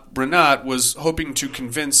cop, Renate, was hoping to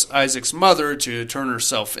convince Isaac's mother to turn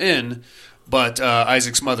herself in, but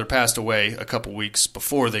Isaac's mother passed away a couple weeks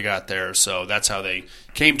before they got there, so that's how they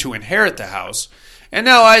came to inherit the house. And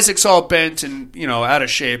now Isaac's all bent and, out of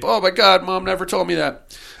shape. Oh, my God, Mom never told me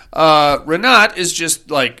that. Renate is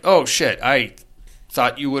just like, oh, shit, I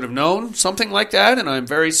thought you would have known something like that, and I'm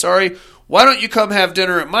very sorry. Why don't you come have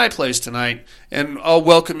dinner at my place tonight, and I'll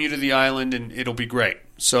welcome you to the island, and it'll be great.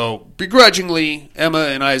 So, begrudgingly, Emma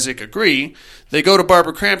and Isaac agree. They go to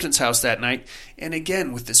Barbara Crampton's house that night, and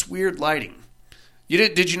again, with this weird lighting.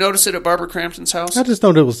 Did you notice it at Barbara Crampton's house? I just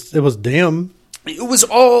noticed it was dim. It was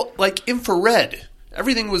all like infrared.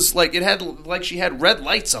 Everything was like she had red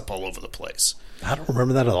lights up all over the place. I don't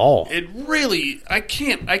remember that at all. It really, I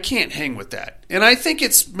can't hang with that. And I think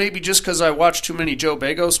it's maybe just because I watch too many Joe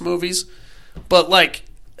Bagos movies. But like,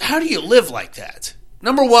 how do you live like that?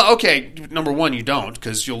 Number one, you don't,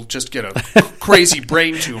 because you'll just get a crazy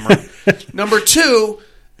brain tumor. Number two,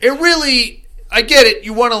 I get it,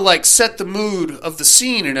 you want to like set the mood of the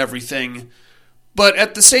scene and everything, but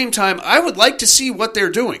at the same time, I would like to see what they're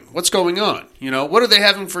doing, what's going on. What are they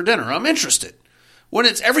having for dinner? I'm interested. When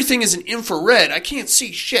everything is in infrared, I can't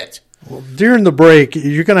see shit. Well, during the break,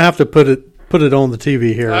 you're going to have to put it on the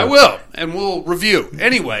TV here. I will, and we'll review.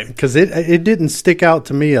 Anyway. Because it didn't stick out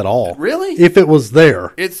to me at all. Really? If it was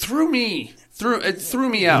there. It threw me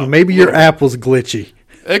out. Maybe your app was glitchy.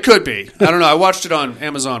 It could be. I don't know. I watched it on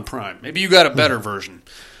Amazon Prime. Maybe you got a better version.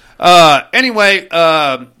 Anyway,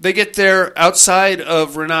 they get there outside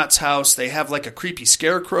of Renate's house. They have like a creepy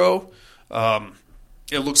scarecrow.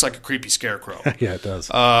 It looks like a creepy scarecrow. Yeah, it does.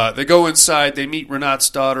 They go inside. They meet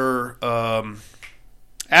Renate's daughter,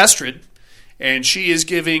 Astrid, and she is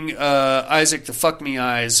giving Isaac the fuck me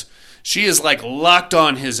eyes. She is like locked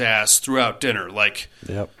on his ass throughout dinner. Like,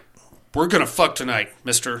 yep. We're going to fuck tonight,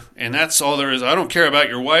 mister. And that's all there is. I don't care about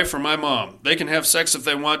your wife or my mom. They can have sex if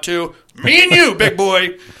they want to. Me and you, big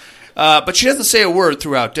boy. But she doesn't say a word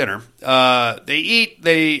throughout dinner. They eat.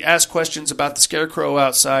 They ask questions about the scarecrow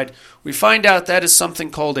outside. We find out that is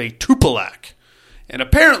something called a tupolak. And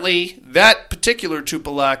apparently, that particular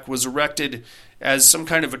tupolak was erected as some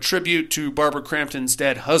kind of a tribute to Barbara Crampton's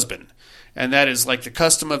dead husband. And that is like the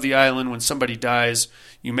custom of the island. When somebody dies,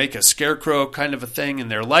 you make a scarecrow kind of a thing in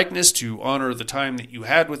their likeness to honor the time that you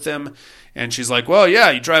had with them. And she's like, well, yeah,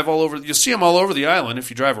 you'll see them all over the island if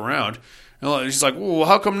you drive around. And she's like, well,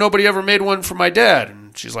 how come nobody ever made one for my dad?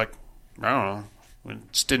 And she's like, I don't know. We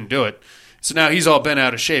just didn't do it. So now he's all bent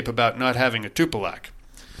out of shape about not having a tupolak.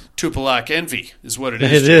 Tupolak envy is what it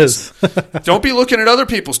is. It is. Don't be looking at other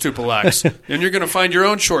people's tupolaks, and you're going to find your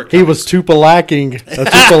own shortcomings. He was tupolacking a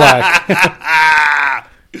tupolak.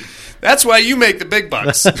 That's why you make the big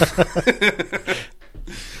bucks.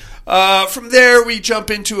 From there, we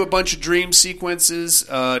jump into a bunch of dream sequences.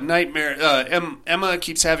 Emma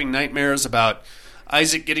keeps having nightmares about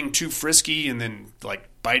Isaac getting too frisky and then like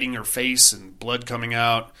biting her face and blood coming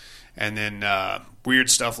out, and then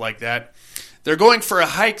weird stuff like that. They're going for a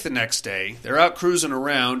hike the next day. They're out cruising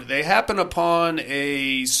around. They happen upon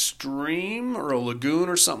a stream or a lagoon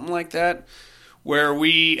or something like that, where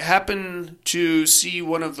we happen to see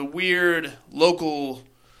one of the weird local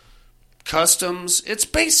customs. It's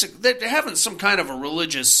basic. They're having some kind of a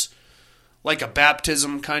religious, like a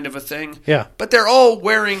baptism kind of a thing. Yeah. But they're all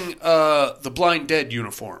wearing the Blind Dead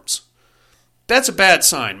uniforms. That's a bad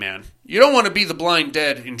sign, man. You don't want to be the Blind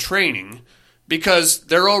Dead in training because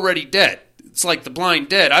they're already dead. It's like the Blind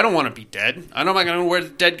Dead. I don't want to be dead. I'm not going to wear the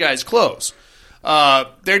dead guy's clothes.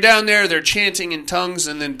 They're down there. They're chanting in tongues,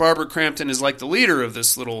 and then Barbara Crampton is like the leader of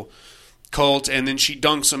this little cult, and then she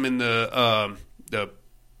dunks him in the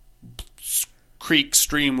creek,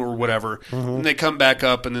 stream, or whatever, and they come back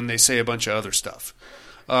up, and then they say a bunch of other stuff.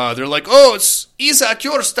 They're like, "Oh, it's Isaac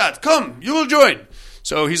Jorstad. Come, you will join."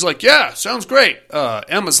 So he's like, "Yeah, sounds great."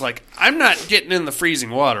 Emma's like, "I'm not getting in the freezing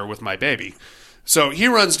water with my baby." So he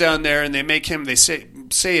runs down there, and they say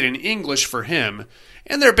it in English for him,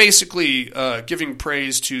 and they're basically giving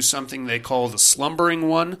praise to something they call the Slumbering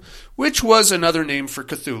One, which was another name for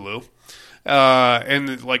Cthulhu.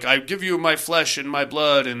 And like, I give you my flesh and my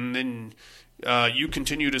blood, and then you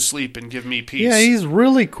continue to sleep and give me peace. Yeah, he's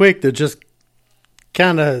really quick to just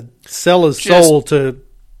kind of sell his soul to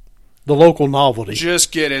the local novelty.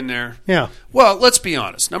 Just get in there. Yeah. Well, let's be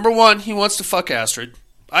honest. Number one, he wants to fuck Astrid.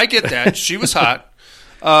 I get that. She was hot.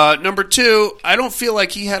 Number two, I don't feel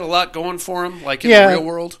like he had a lot going for him, like in the real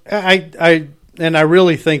world. I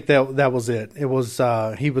really think that was it. It was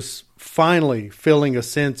he was finally feeling a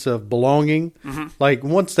sense of belonging. Mm-hmm. Like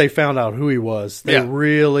once they found out who he was, they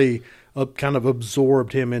really kind of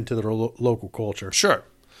absorbed him into their local culture. Sure.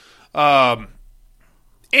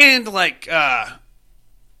 And like, I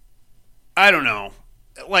don't know,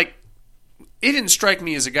 like it didn't strike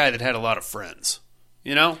me as a guy that had a lot of friends,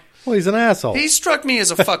 you know? Well, he's an asshole. He struck me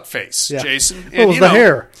as a fuckface, Jason. And, it was the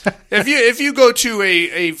hair. if you go to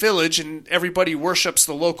a village and everybody worships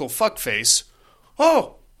the local fuckface,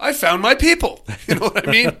 oh, I found my people. You know what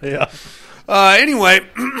I mean? Yeah. Anyway,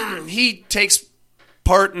 he takes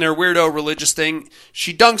part in their weirdo religious thing.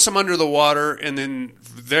 She dunks him under the water, and then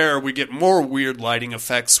there we get more weird lighting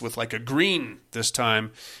effects with like a green this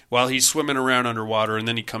time while he's swimming around underwater, and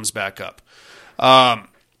then he comes back up.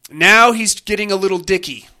 Now he's getting a little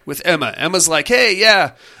dicky with Emma. Emma's like, "Hey,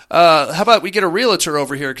 how about we get a realtor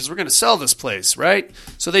over here because we're going to sell this place, right?"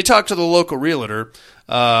 So they talk to the local realtor.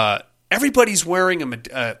 Everybody's wearing a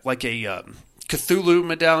Cthulhu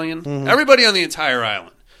medallion. Mm-hmm. Everybody on the entire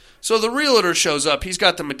island. So the realtor shows up. He's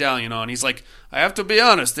got the medallion on. He's like, "I have to be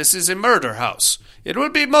honest, this is a murder house. It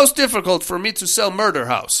would be most difficult for me to sell murder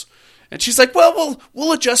house." And she's like, "Well,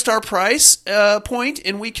 we'll adjust our price point,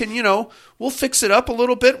 and we can, we'll fix it up a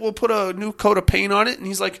little bit. We'll put a new coat of paint on it." And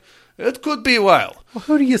he's like, "It could be a while." Well,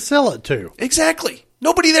 who do you sell it to? Exactly.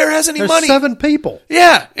 Nobody there has any There's money. 7 people.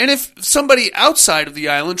 Yeah, and if somebody outside of the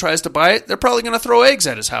island tries to buy it, they're probably going to throw eggs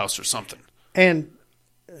at his house or something. And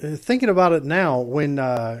thinking about it now, when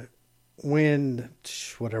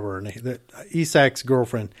whatever her name, Isaac's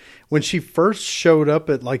girlfriend, when she first showed up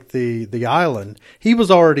at like the island, he was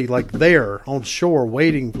already like there on shore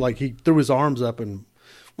waiting. Like he threw his arms up and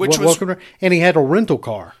welcomed her, and he had a rental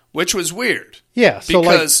car, which was weird. Yeah, so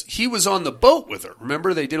because he was on the boat with her.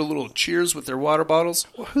 Remember, they did a little cheers with their water bottles.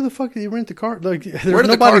 Well, who the fuck did you rent the car? Like, there's where did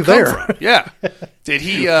nobody the car there. come from? Yeah, did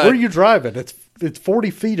he? Where are you driving? It's 40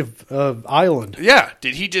 feet of island. Yeah.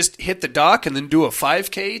 Did he just hit the dock and then do a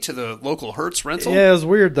 5K to the local Hertz rental? Yeah, it was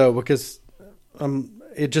weird, though, because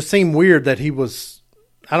it just seemed weird that he was...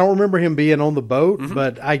 I don't remember him being on the boat, mm-hmm.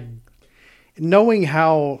 but knowing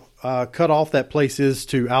how cut off that place is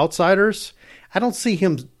to outsiders, I don't see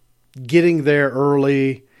him getting there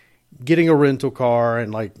early, getting a rental car,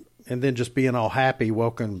 and then just being all happy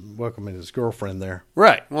welcoming his girlfriend there.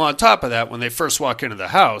 Right. Well, on top of that, when they first walk into the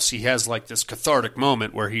house, he has like this cathartic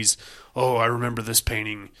moment where he's, "Oh, I remember this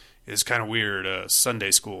painting is kind of weird, a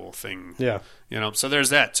Sunday school thing." Yeah. So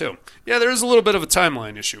there's that too. Yeah, there is a little bit of a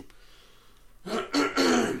timeline issue.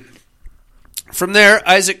 From there,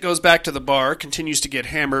 Isaac goes back to the bar, continues to get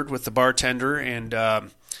hammered with the bartender and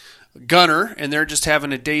Gunner, and they're just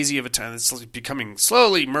having a daisy of a time. It's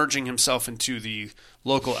slowly merging himself into the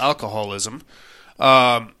local alcoholism.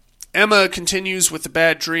 Emma continues with the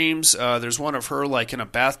bad dreams. There's one of her like in a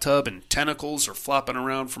bathtub and tentacles are flopping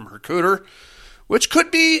around from her cooter, which could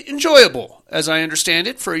be enjoyable, as I understand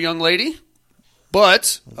it, for a young lady.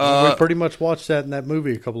 But we pretty much watched that in that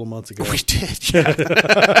movie a couple of months ago. We did, yeah.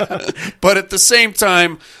 But at the same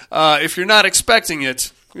time, if you're not expecting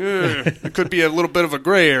it, it could be a little bit of a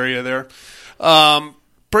gray area there.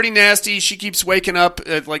 Pretty nasty. She keeps waking up.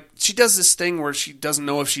 She does this thing where she doesn't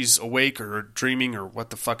know if she's awake or dreaming or what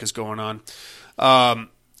the fuck is going on.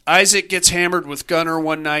 Isaac gets hammered with Gunner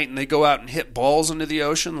one night, and they go out and hit balls into the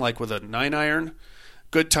ocean, like with a 9-iron.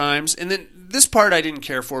 Good times. And then this part I didn't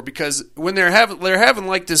care for because when they're having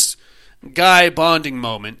like this guy bonding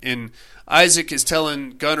moment, and Isaac is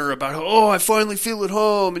telling Gunner about, "Oh, I finally feel at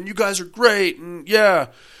home, and you guys are great, and yeah."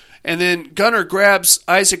 And then Gunner grabs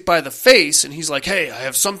Isaac by the face, and he's like, "Hey, I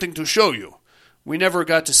have something to show you." We never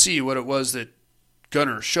got to see what it was that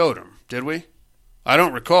Gunner showed him, did we? I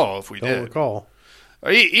don't recall if we did. Don't recall.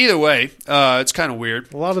 Either way, it's kind of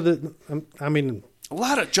weird. A lot of the, A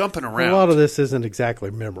lot of jumping around. A lot of this isn't exactly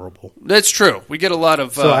memorable. That's true. We get a lot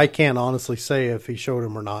of... So I can't honestly say if he showed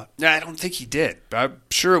him or not. I don't think he did. I'm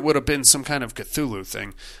sure it would have been some kind of Cthulhu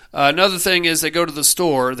thing. Another thing is they go to the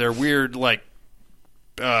store, their weird,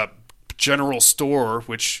 general store,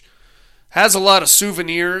 which has a lot of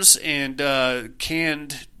souvenirs and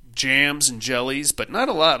canned jams and jellies, but not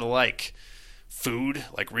a lot of, food,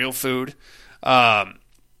 real food.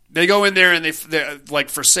 They go in there and they're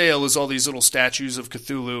for sale is all these little statues of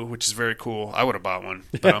Cthulhu, which is very cool. I would have bought one,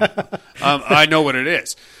 but I know what it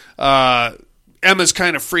is. Emma's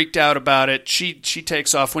kind of freaked out about it. She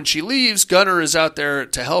takes off. When she leaves, Gunnar is out there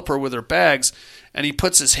to help her with her bags, and he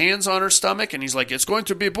puts his hands on her stomach, and he's like, "It's going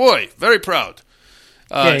to be a boy. Very proud."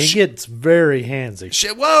 He gets very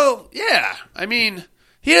handsy. Well, yeah. I mean,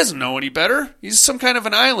 he doesn't know any better. He's some kind of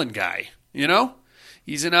an island guy, you know?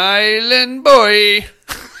 He's an island boy.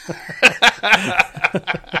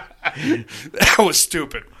 That was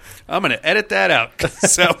stupid. I'm going to edit that out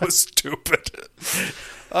because that was stupid.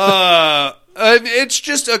 It's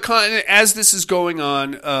just as this is going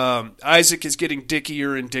on, Isaac is getting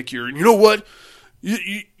dickier and dickier. And you know what?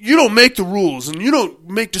 You don't make the rules and you don't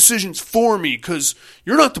make decisions for me because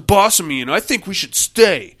you're not the boss of me and I think we should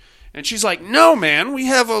stay. And she's like, no, man, we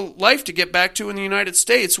have a life to get back to in the United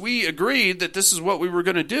States. We agreed that this is what we were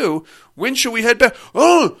going to do. When should we head back?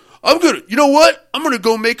 Oh, you know what? I'm going to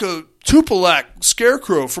go make a Tupelak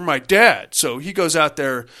scarecrow for my dad. So he goes out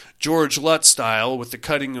there George Lutz style with the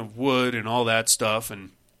cutting of wood and all that stuff.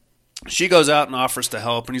 And she goes out and offers to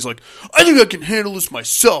help. And he's like, I think I can handle this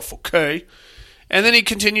myself, okay? And then he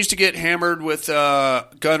continues to get hammered with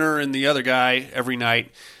Gunnar and the other guy every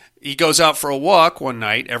night. He goes out for a walk one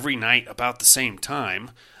night, every night about the same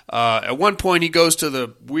time. At one point, he goes to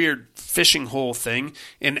the weird fishing hole thing,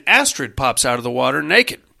 and Astrid pops out of the water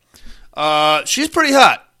naked. She's pretty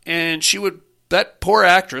hot, and that poor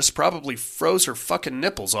actress probably froze her fucking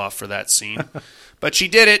nipples off for that scene. But she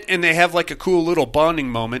did it, and they have a cool little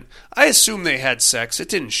bonding moment. I assume they had sex. It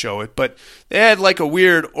didn't show it, but they had a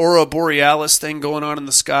weird aurora borealis thing going on in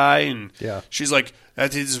the sky, and she's like,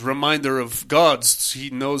 that is a reminder of God's. He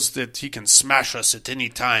knows that he can smash us at any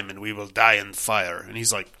time, and we will die in fire. And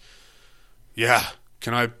he's like, yeah,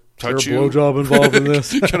 can I touch you? Is there a blowjob involved in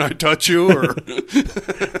this? Can I touch you?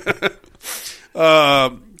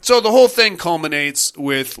 So the whole thing culminates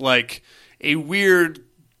with a weird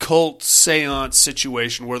cult seance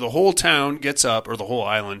situation where the whole town gets up, or the whole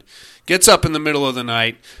island gets up in the middle of the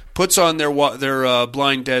night, puts on their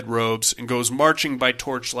blind dead robes, and goes marching by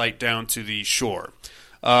torchlight down to the shore.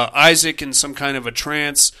 Isaac, in some kind of a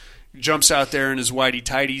trance, jumps out there in his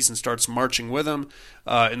whitey-tighties and starts marching with him.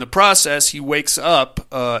 In the process, he wakes up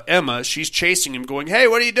Emma. She's chasing him, going, hey,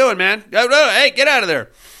 what are you doing, man? Hey, get out of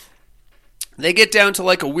there. They get down to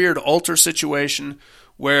a weird altar situation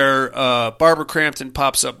where Barbara Crampton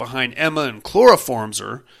pops up behind Emma and chloroforms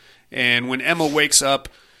her. And when Emma wakes up,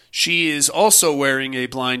 she is also wearing a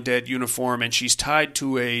blind dead uniform, and she's tied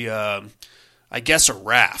to a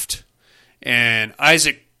raft. And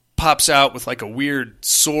Isaac pops out with a weird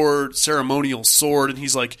sword, ceremonial sword, and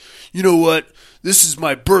he's like, you know what? This is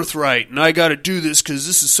my birthright, and I got to do this because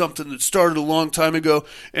this is something that started a long time ago,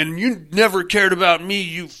 and you never cared about me,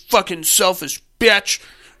 you fucking selfish bitch.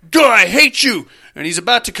 God, I hate you! And he's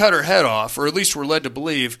about to cut her head off, or at least we're led to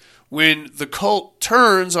believe, when the cult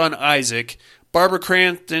turns on Isaac. Barbara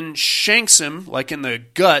Crampton shanks him, in the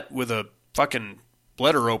gut with a fucking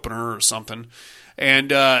letter opener or something.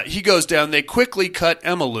 And he goes down. They quickly cut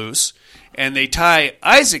Emma loose, and they tie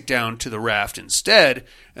Isaac down to the raft instead.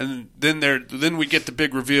 And then we get the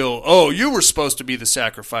big reveal. Oh, you were supposed to be the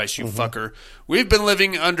sacrifice, you fucker. We've been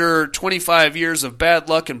living under 25 years of bad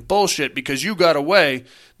luck and bullshit because you got away.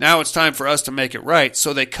 Now it's time for us to make it right.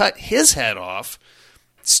 So they cut his head off,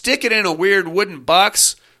 stick it in a weird wooden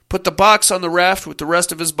box, put the box on the raft with the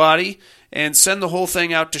rest of his body, and send the whole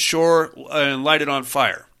thing out to shore and light it on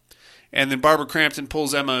fire. And then Barbara Crampton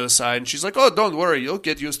pulls Emma aside, and she's like, oh, don't worry, you'll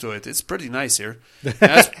get used to it. It's pretty nice here. And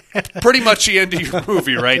that's pretty much the end of your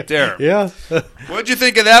movie right there. Yeah. What'd you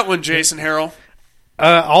think of that one, Jason Harrell?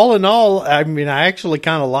 All in all, I mean, I actually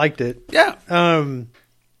kind of liked it. Yeah.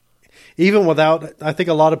 Even without, I think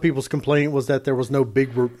a lot of people's complaint was that there was no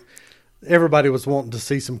big... Everybody was wanting to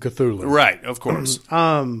see some Cthulhu. Right, of course.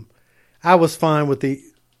 I was fine with it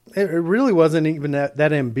really wasn't even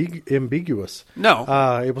that ambiguous.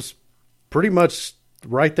 No. It was pretty much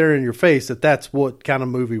right there in your face that's what kind of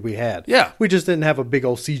movie we had. Yeah. We just didn't have a big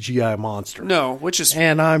old CGI monster. No, which is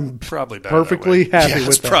and I'm probably better perfectly that way. happy with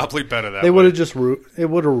it's that. Probably better that they way. would have just it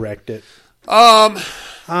would have wrecked it.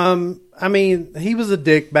 I mean, he was a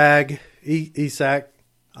dick bag, Isak.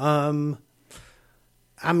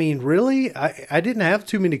 I mean, really, I didn't have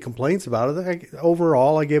too many complaints about it.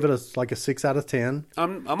 Overall, I gave it a 6 out of 10.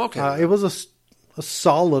 I'm okay. It was a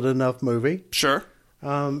solid enough movie. Sure.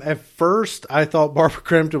 At first, I thought Barbara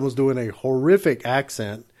Crampton was doing a horrific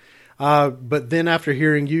accent. But then after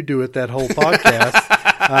hearing you do it that whole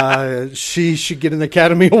podcast, she should get an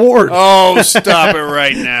Academy Award. Oh, stop it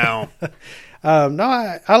right now.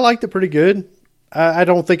 No, I liked it pretty good. I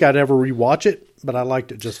don't think I'd ever rewatch it, but I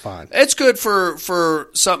liked it just fine. It's good for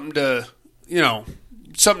something to,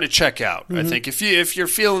 something to check out. I think if you're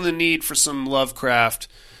feeling the need for some Lovecraft,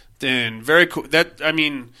 then very cool.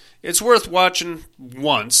 It's worth watching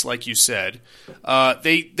once, like you said.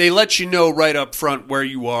 They let you know right up front where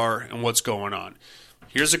you are and what's going on.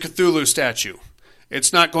 Here's a Cthulhu statue.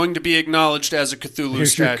 It's not going to be acknowledged as a Cthulhu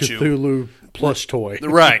statue. Your Cthulhu plush toy.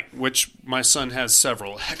 Right, which my son has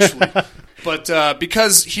several, actually. But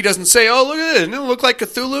because he doesn't say, oh, look at it, doesn't it look like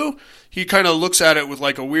Cthulhu? He kind of looks at it with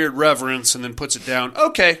like a weird reverence and then puts it down.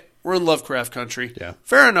 Okay, we're in Lovecraft country. Yeah.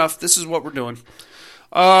 Fair enough, this is what we're doing.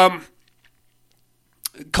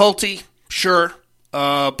 Culty, sure.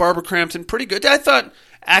 Barbara Crampton, pretty good. I thought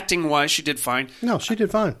acting-wise she did fine. No, she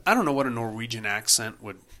did fine. I don't know what a Norwegian accent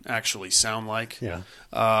would actually sound like. Yeah.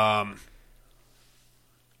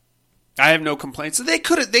 I have no complaints. They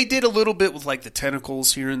did a little bit with like the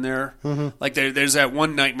tentacles here and there. Mm-hmm. Like there's that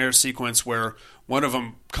one nightmare sequence where one of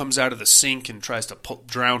them comes out of the sink and tries to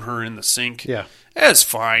drown her in the sink. Yeah. It's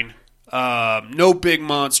fine. No big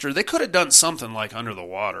monster. They could have done something like under the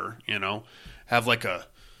water, have like a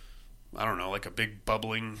big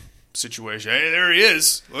bubbling situation. Hey, there he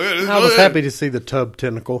is. I was happy to see the tub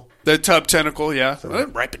tentacle. The tub tentacle, yeah.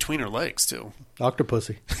 Right between her legs, too.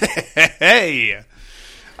 Octopussy. Hey.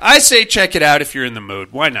 I say check it out if you're in the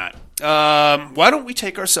mood. Why not? Why don't we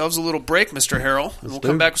take ourselves a little break, Mr. Harrell, and we'll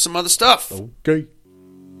come back with some other stuff. Okay.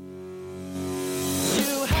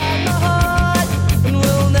 You have my heart, and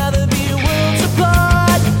we'll never be worlds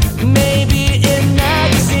apart. Maybe in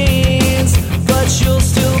magazines, but you'll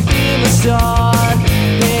still be my star.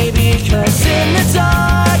 Maybe 'cause in the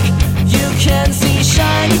dark, you can see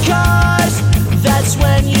shiny cars. That's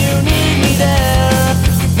when you need me there.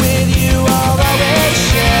 With you, I'll always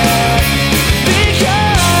share.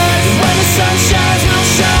 Because when the sun shines, we'll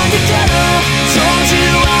shine together. Told you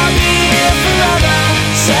I'll be here forever.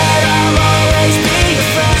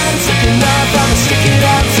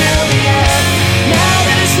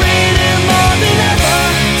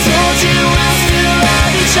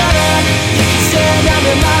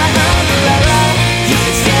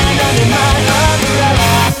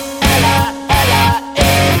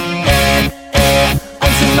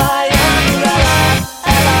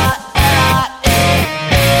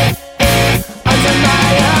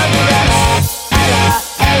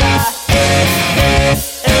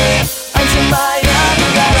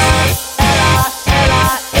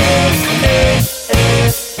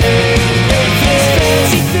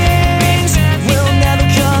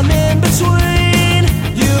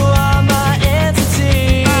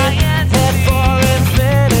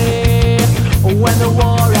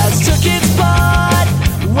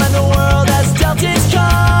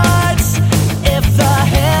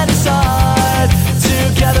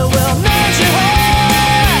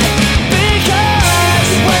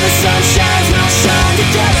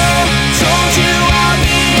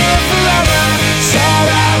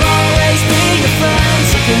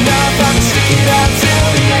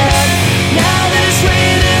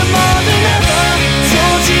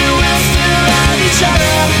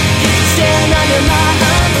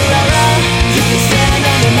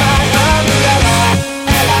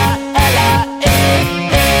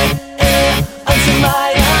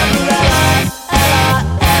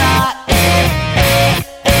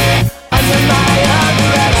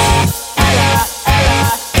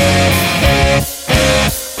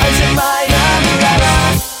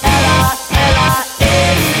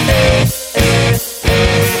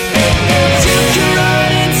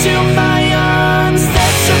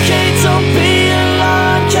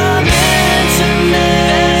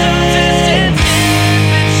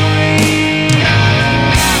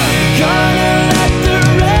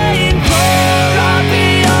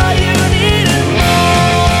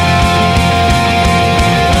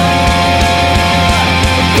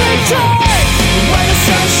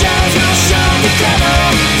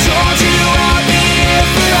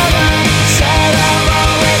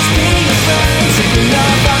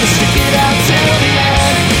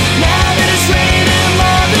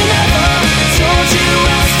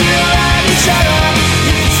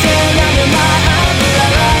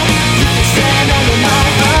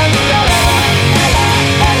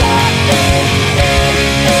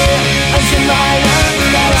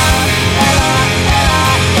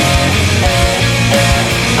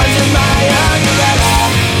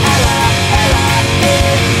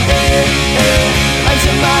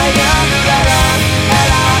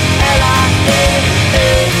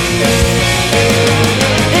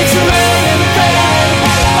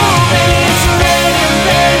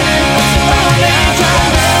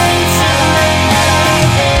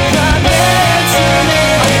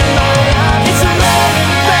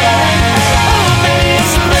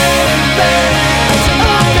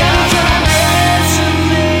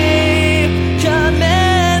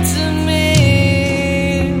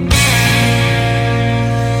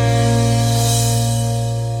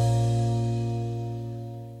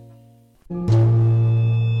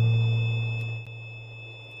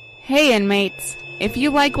 Hey inmates, if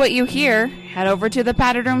you like what you hear, head over to the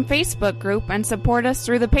Padded Room Facebook group and support us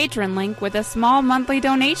through the Patreon link with a small monthly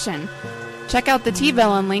donation. Check out the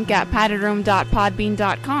T-Villain link at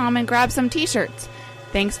paddedroom.podbean.com and grab some t-shirts.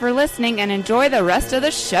 Thanks for listening and enjoy the rest of the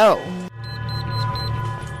show.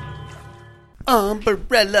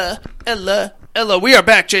 Umbrella, Ella. We are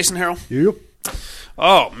back, Jason Harrell. Yep.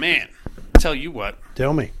 Oh, man. Tell you what.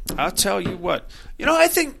 Tell me. I'll tell you what. You know, I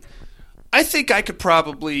think I could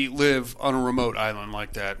probably live on a remote island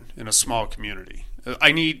like that in a small community.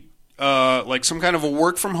 I need like some kind of a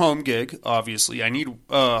work from home gig, obviously. I need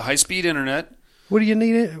high speed internet. What do you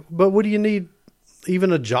need? But what do you need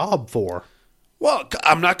even a job for? Well,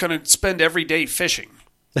 I'm not going to spend every day fishing.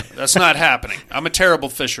 That's not happening. I'm a terrible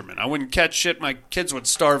fisherman. I wouldn't catch shit. My kids would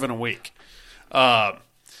starve in a week. But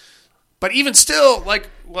even still, like,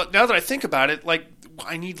 well, now that I think about it, like,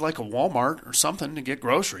 I need like a Walmart or something to get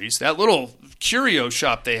groceries. That little curio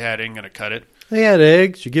shop they had ain't going to cut it. They had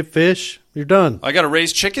eggs. You get fish. You're done. I got to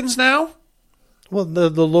raise chickens now? Well, the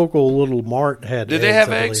local little mart had Did eggs. they have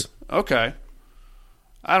I eggs? believe. Okay.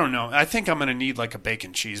 I don't know. I think I'm going to need like a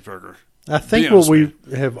bacon cheeseburger. I think what we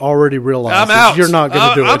have already realized I'm is out. you're not going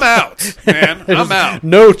to do it. I'm out, man. I'm out.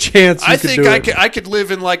 No chance you I could think do it. I could live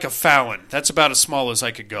in like a Fallon. That's about as small as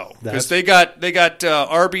I could go. Because That's- they got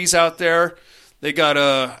Arby's out there. They got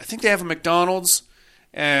I think they have a McDonald's,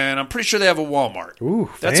 and I'm pretty sure they have a Walmart. Ooh,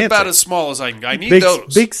 that's fancy. about as small as I can go. I need big,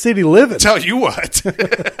 those. Big city living. Tell you what.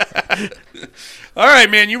 All right,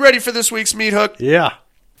 man. You ready for this week's Meat Hook? Yeah.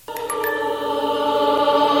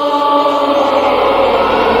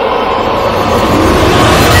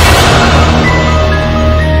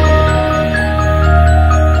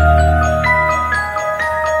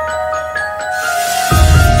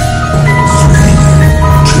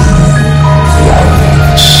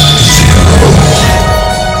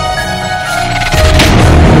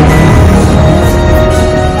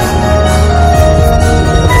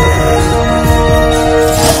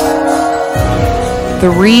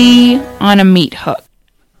 Three on a meat hook.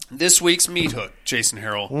 This week's Meat Hook, Jason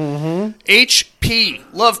Harrell. H.P.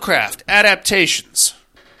 Lovecraft adaptations.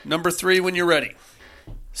 Number 3 when you're ready.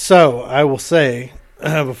 So I will say,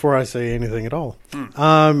 before I say anything at all,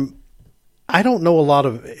 I don't know a lot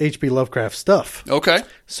of H.P. Lovecraft stuff. Okay.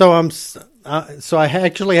 So I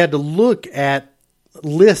actually had to look at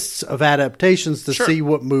lists of adaptations to Sure. see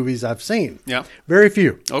what movies I've seen. Yeah. Very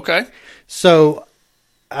few. Okay. So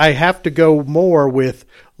I have to go more with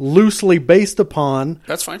loosely based upon.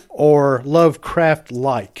 That's fine. Or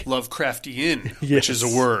Lovecraft-like. Lovecraftian, which Yes. is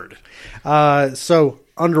a word. So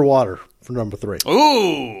Underwater for number 3.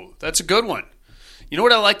 Ooh, that's a good one. You know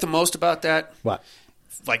what I like the most about that? What?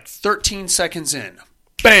 Like 13 seconds in.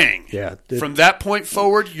 Bang! Yeah. From that point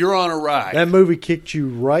forward, you're on a ride. That movie kicked you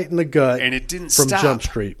right in the gut. And it didn't from stop. Jump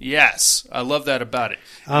Street. Yes. I love that about it.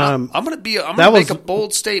 I'm going to make a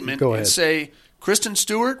bold statement Go and ahead. say Kristen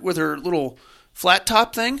Stewart with her little flat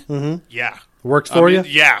top thing. Mm-hmm. Yeah. Works for you?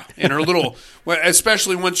 Yeah. And her little, well,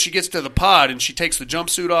 especially once she gets to the pod and she takes the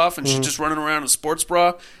jumpsuit off and she's just running around in a sports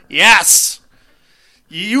bra. Yes.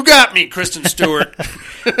 You got me, Kristen Stewart.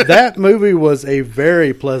 That movie was a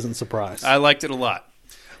very pleasant surprise. I liked it a lot.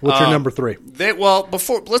 What's your number 3?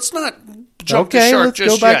 Let's not jump the Okay, shark let's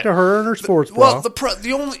just go back yet. to her and her sports bra. Well,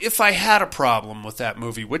 the only, if I had a problem with that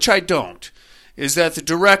movie, which I don't, is that the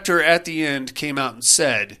director at the end came out and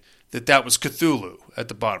said that was Cthulhu at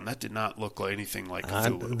the bottom. That did not look like anything like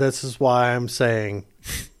Cthulhu. This is why I'm saying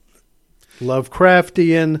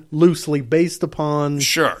Lovecraftian, loosely based upon,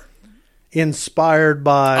 Sure. inspired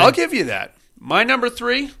by. I'll give you that. My number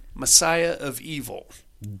 3, Messiah of Evil.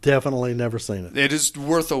 Definitely never seen it. It is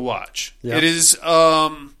worth a watch. Yep. It is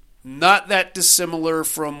not that dissimilar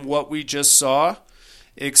from what we just saw,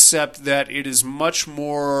 except that it is much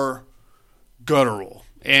more guttural.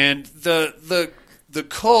 And the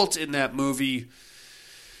cult in that movie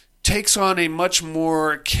takes on a much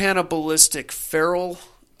more cannibalistic, feral,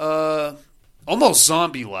 almost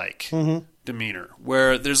zombie-like demeanor,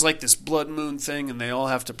 where there's like this blood moon thing and they all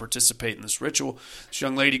have to participate in this ritual. This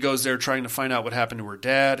young lady goes there trying to find out what happened to her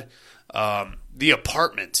dad. The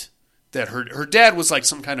apartment that her dad was like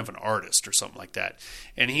some kind of an artist or something like that,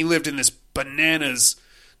 and he lived in this bananas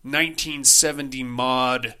 1970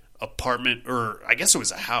 mod apartment, or I guess it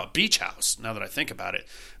was a beach house now that I think about it,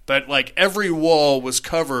 but like every wall was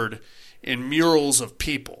covered in murals of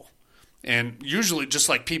people, and usually just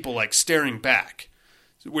like people like staring back,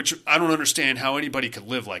 which I don't understand how anybody could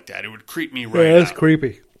live like that. It would creep me right out. Yeah, that's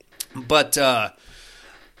creepy. But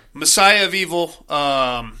Messiah of Evil,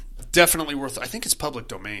 definitely worth. I think it's public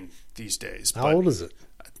domain these days. How old is it?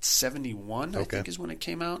 71, I think, is when it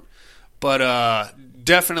came out. but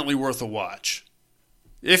definitely worth a watch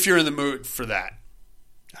if you're in the mood for that.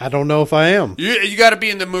 I don't know if I am. You got to be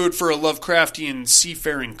in the mood for a Lovecraftian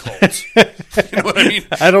seafaring cult. You know what I mean?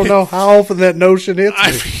 I don't know how often that notion hits me.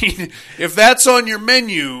 I mean, if that's on your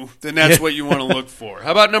menu, then that's what you want to look for.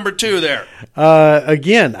 How about number 2 there?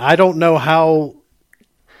 Again, I don't know how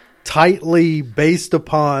tightly based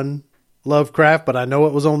upon Lovecraft, but I know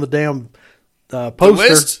it was on the damn poster. The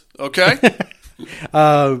list? Okay.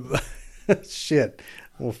 Shit.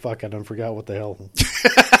 Well, fuck, I done forgot what the hell.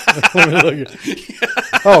 Let me look at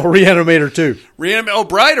Oh, Reanimator 2.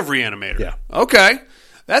 Bride of Reanimator. Yeah. Okay.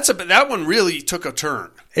 That one really took a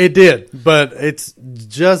turn. It did, but it's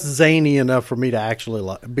just zany enough for me to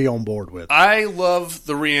actually be on board with. I love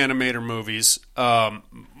the Reanimator movies,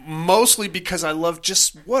 mostly because I love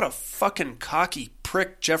just what a fucking cocky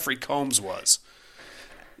prick Jeffrey Combs was.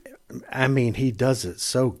 I mean, he does it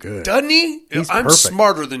so good. Doesn't he? He's I'm perfect.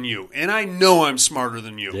 smarter than you, and I know I'm smarter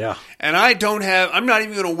than you. Yeah. And I'm not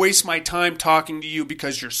even going to waste my time talking to you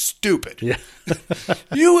because you're stupid. Yeah.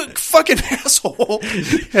 You fucking asshole.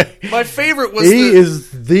 My favorite was He is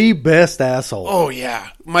the best asshole. Oh, yeah.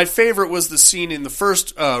 My favorite was the scene in the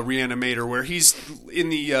first Reanimator where he's in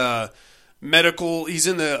the medical, he's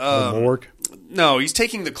in the morgue? No, he's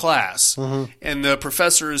taking the class, and the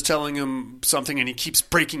professor is telling him something, and he keeps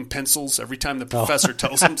breaking pencils every time the professor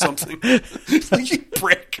tells him something. You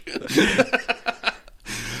prick.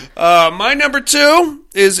 My number 2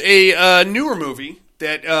 is a newer movie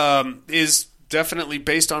that is definitely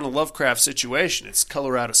based on a Lovecraft situation. It's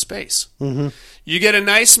Color Out of Space. Mm-hmm. You get a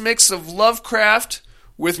nice mix of Lovecraft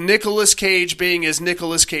with Nicolas Cage being as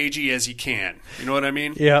Nicolas Cagey as he can. You know what I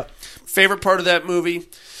mean? Yeah. Favorite part of that movie?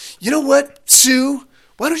 You know what, Sue?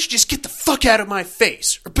 Why don't you just get the fuck out of my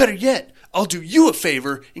face? Or better yet, I'll do you a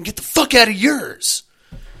favor and get the fuck out of yours.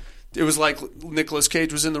 It was like Nicolas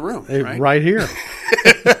Cage was in the room, right? Right here.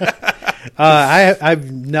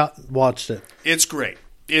 I've not watched it. It's great.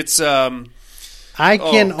 It's I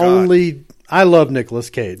love Nicolas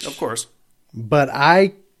Cage. Of course. But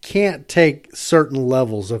I can't take certain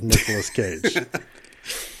levels of Nicolas Cage.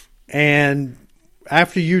 And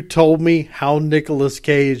after you told me how Nicolas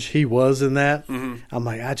Cage he was in that, I'm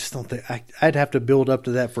like, I just don't think I'd have to build up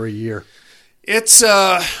to that for a year. It's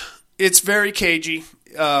very cagey.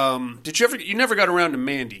 You never got around to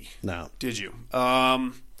Mandy? No. Did you?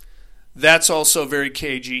 That's also very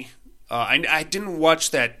cagey. I didn't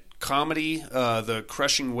watch that comedy, The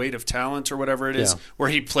Crushing Weight of Talent or whatever it is, where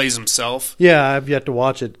he plays himself. Yeah, I've yet to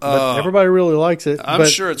watch it, but everybody really likes it. I'm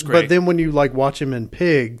sure it's great. But then when you watch him in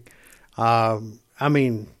Pig, I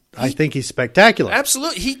think he's spectacular.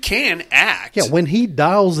 Absolutely. He can act. Yeah, when he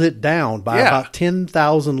dials it down by about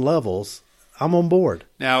 10,000 levels, I'm on board.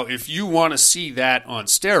 Now, if you want to see that on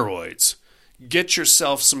steroids, get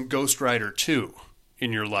yourself some Ghost Rider 2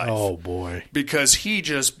 in your life. Oh, boy. Because he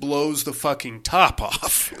just blows the fucking top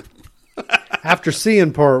off. After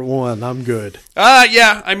seeing part 1, I'm good.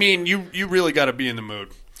 Yeah. I mean, you really got to be in the mood.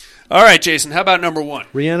 All right, Jason, how about number 1?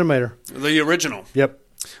 Reanimator. The original. Yep.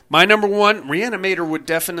 My number 1, Reanimator would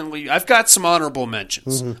definitely... I've got some honorable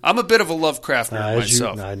mentions. I'm a bit of a Lovecraft nerd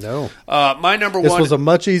myself. I know. My number 1... This was a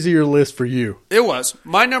much easier list for you. It was.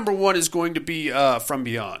 My number 1 is going to be From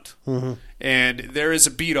Beyond. And there is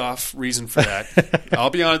a beat-off reason for that. I'll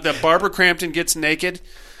be honest, that Barbara Crampton gets naked.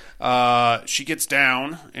 She gets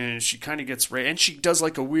down, and she kind of gets... And she does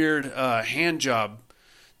like a weird hand job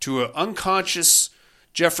to an unconscious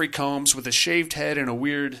Jeffrey Combs with a shaved head and a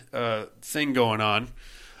weird thing going on.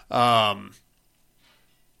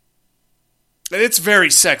 It's very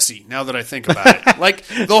sexy now that I think about it. Like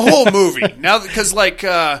the whole movie now, because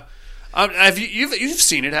have you've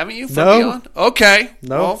seen it, haven't you? From Beyond? Okay.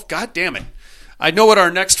 No. Well, God damn it! I know what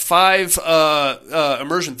our next 5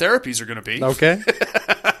 immersion therapies are going to be. Okay.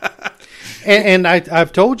 and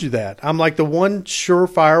I've told you that I'm like the one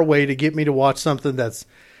surefire way to get me to watch something that's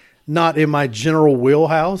not in my general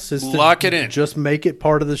wheelhouse is lock to it in. Just make it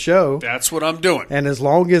part of the show. That's what I'm doing. And as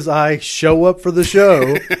long as I show up for the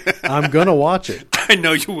show, I'm going to watch it. I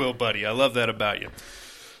know you will, buddy. I love that about you.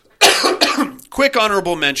 Quick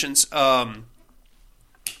honorable mentions.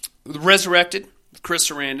 Resurrected, Chris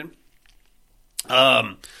Sarandon.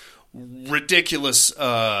 Ridiculous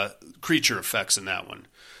creature effects in that one.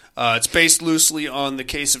 It's based loosely on the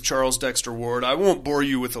case of Charles Dexter Ward. I won't bore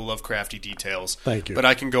you with the Lovecrafty details. Thank you. But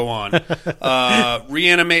I can go on. Basically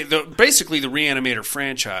the Reanimator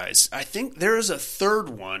franchise. I think there is a third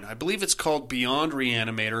one. I believe it's called Beyond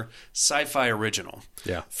Reanimator, sci-fi original.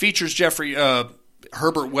 Yeah. Features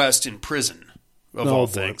Herbert West in prison. of all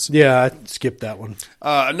things. Yeah, I skipped that one.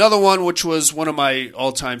 Another one, which was one of my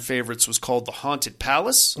all-time favorites, was called The Haunted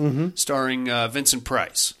Palace, starring Vincent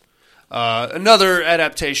Price. Another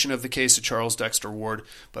adaptation of the case of Charles Dexter Ward.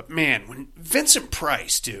 But man, when Vincent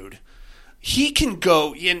Price, dude, he can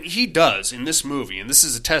go, and he does in this movie, and this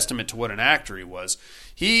is a testament to what an actor he was.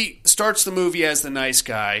 He starts the movie as the nice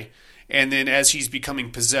guy, and then as he's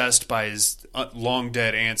becoming possessed by his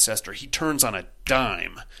long-dead ancestor, he turns on a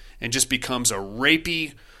dime and just becomes a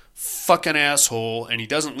rapey fucking asshole, and he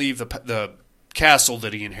doesn't leave the castle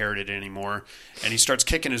that he inherited anymore, and he starts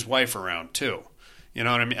kicking his wife around too. You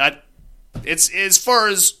know what I mean? It's as far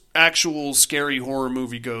as actual scary horror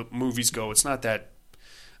movies go, it's not that.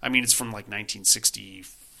 I mean, it's from like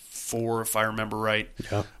 1964, if I remember right.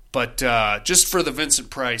 Yeah. But just for the Vincent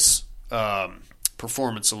Price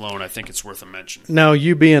performance alone, I think it's worth a mention. Now,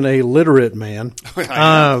 you being a literate man,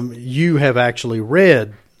 you have actually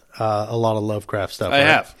read a lot of Lovecraft stuff. I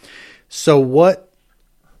have. So what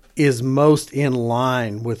is most in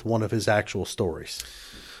line with one of his actual stories?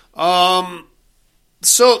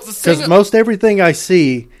 So the thing, because most everything I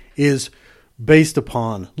see is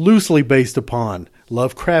loosely based upon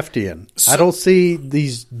Lovecraftian. I don't see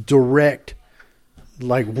these direct,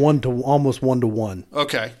 like almost one to one.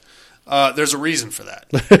 Okay. There's a reason for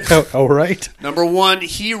that. All right. Number one,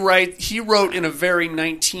 he wrote in a very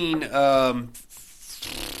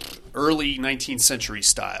early 19th century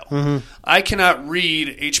style. Mm-hmm. I cannot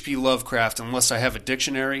read H.P. Lovecraft unless I have a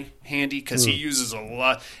dictionary handy, because he uses a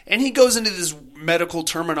lot, and he goes into this medical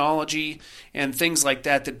terminology and things like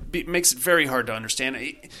that makes it very hard to understand.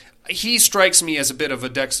 He strikes me as a bit of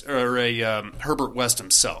a Herbert West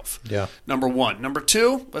himself. Yeah. Number one. Number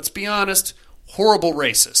two, let's be honest, horrible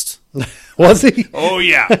racist. Was he? Oh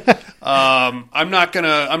yeah. I'm not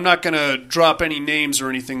gonna drop any names or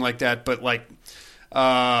anything like that, but like,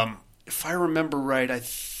 if I remember right, I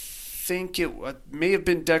think it may have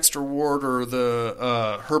been Dexter Ward or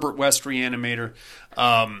the Herbert West Reanimator.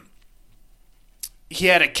 He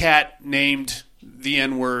had a cat named the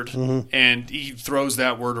N-word, and he throws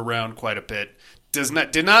that word around quite a bit.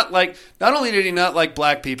 Not only did he not like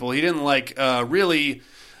black people, he didn't like really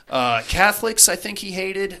Catholics. I think he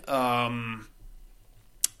hated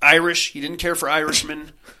Irish. He didn't care for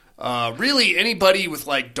Irishmen. Really, anybody with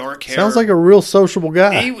like dark hair. Sounds like a real sociable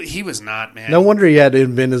guy. He was not, man. No wonder he had to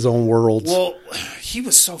invent his own worlds. Well, he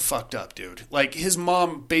was so fucked up, dude. Like, his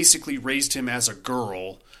mom basically raised him as a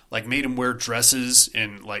girl, like made him wear dresses,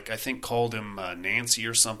 and like I think called him Nancy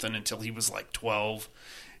or something until he was like 12.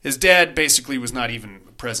 His dad basically was not even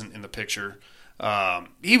present in the picture.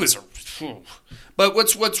 He was but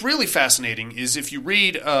what's really fascinating is if you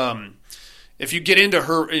read, if you get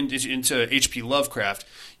into H.P. Lovecraft,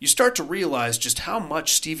 you start to realize just how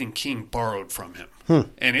much Stephen King borrowed from him,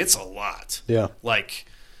 and it's a lot. Yeah, like.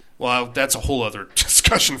 Well, that's a whole other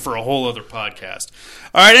discussion for a whole other podcast.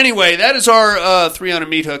 All right, anyway, that is our 3 on a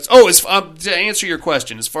meat hooks. Oh, to answer your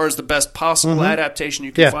question, as far as the best possible adaptation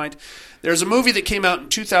you can find, there's a movie that came out in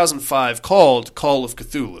 2005 called Call of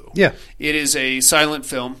Cthulhu. Yeah. It is a silent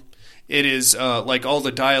film. It is like all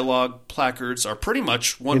the dialogue placards are pretty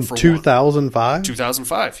much one for 2005? one.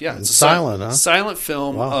 2005, yeah. It's a silent, silent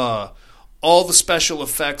film. Wow. All the special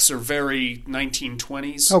effects are very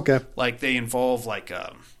 1920s. Okay. Like they involve like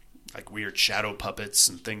weird shadow puppets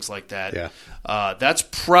and things like that. Yeah. That's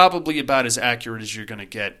probably about as accurate as you're going to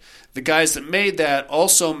get. The guys that made that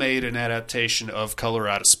also made an adaptation of Color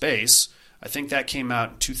Out of Space. I think that came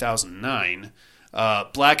out in 2009.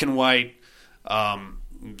 Black and white,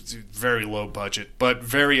 very low budget, but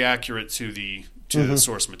very accurate to the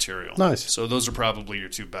source material. Nice. So those are probably your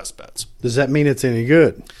two best bets. Does that mean it's any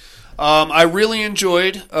good? I really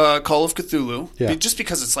enjoyed Call of Cthulhu, just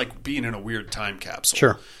because it's like being in a weird time capsule.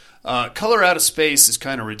 Sure. Color Out of Space is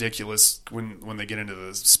kind of ridiculous when they get into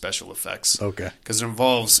the special effects. Okay. Because it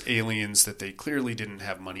involves aliens that they clearly didn't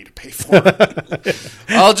have money to pay for.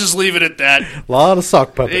 I'll just leave it at that. A lot of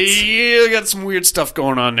sock puppets. Yeah, got some weird stuff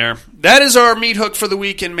going on there. That is our meat hook for the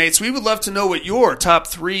weekend, mates. We would love to know what your top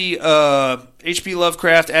 3 H.P.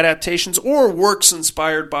 Lovecraft adaptations or works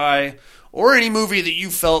inspired by, or any movie that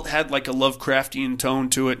you felt had like a Lovecraftian tone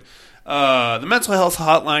to it. The mental health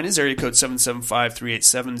hotline is area code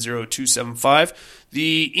 775-387-0275.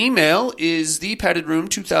 The email is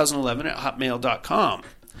thepaddedroom2011@hotmail.com.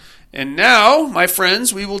 And now, my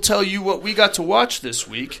friends, we will tell you what we got to watch this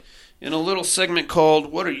week in a little segment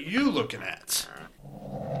called What Are You Looking At?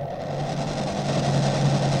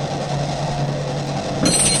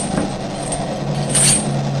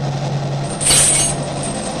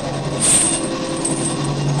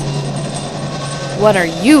 What are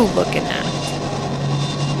you looking at?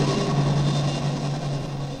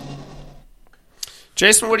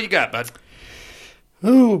 Jason, what do you got, bud?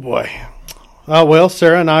 Oh, boy. Well,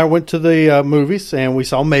 Sarah and I went to the movies, and we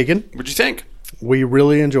saw Megan. What'd you think? We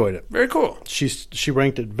really enjoyed it. Very cool. She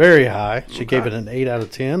ranked it very high. She gave it an 8 out of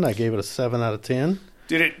 10. I gave it a 7 out of 10.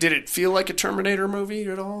 Did it feel like a Terminator movie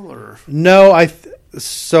at all, or no?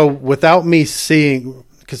 So without me seeing,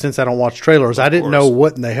 because since I don't watch trailers, I didn't know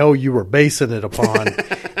what in the hell you were basing it upon.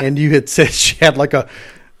 And you had said she had like a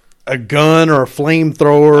gun or a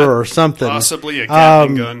flamethrower or something. Possibly a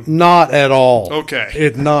Gatling gun. Not at all.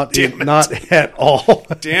 Okay. Not at all.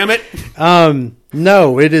 Damn it.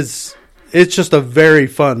 No, it's just a very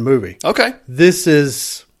fun movie. Okay. This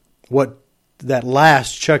is what that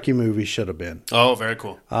last Chucky movie should have been. Oh, very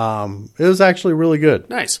cool. It was actually really good.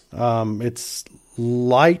 Nice. It's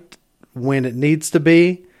light when it needs to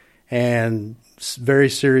be and very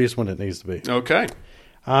serious when it needs to be. Okay.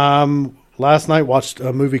 Last night watched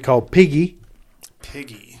a movie called Piggy.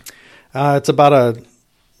 Piggy. It's about a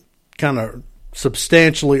kind of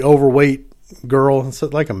substantially overweight girl. It's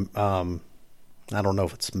like I don't know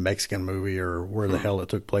if it's a Mexican movie or where the hell it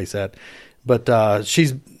took place at, but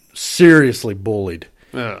she's seriously bullied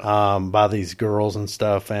by these girls and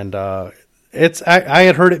stuff. And I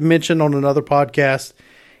had heard it mentioned on another podcast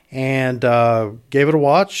and gave it a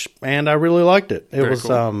watch, and I really liked it. It was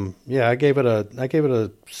cool. I gave it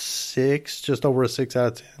a 6, just over a 6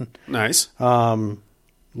 out of 10. Nice.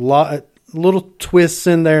 Little twists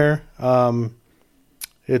in there.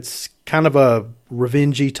 It's kind of a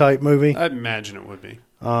revenge-y type movie. I imagine it would be.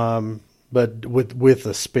 But with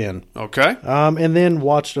a spin. Okay. And then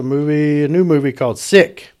watched a new movie called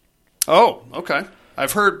Sick. Oh, okay.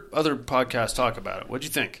 I've heard other podcasts talk about it. What'd you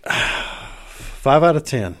think? 5 out of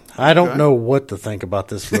 10. I don't know what to think about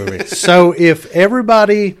this movie. So if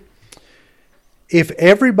everybody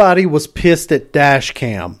was pissed at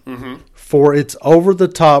Dashcam for its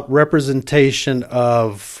over-the-top representation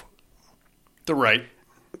of the right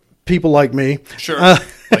people like me, sure,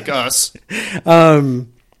 like us,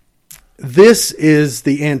 this is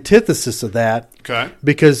the antithesis of that. Okay,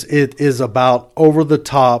 because it is about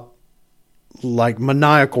over-the-top, like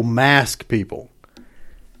maniacal mask people.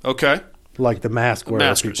 Okay. Like the mask wearer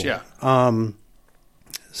maskers, people. Yeah.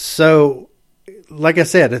 So, like I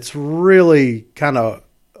said, it's really kind of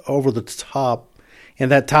over the top, and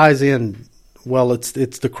that ties in. Well, it's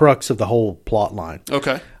the crux of the whole plot line.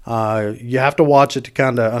 Okay. You have to watch it to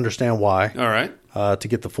kind of understand why. All right. To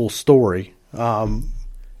get the full story.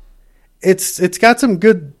 It's got some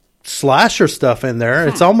good slasher stuff in there.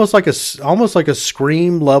 It's almost like a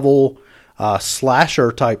Scream level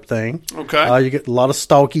slasher type thing. Okay. You get a lot of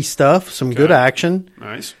stalky stuff, some good action.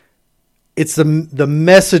 Nice. It's the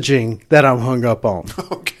messaging that I'm hung up on.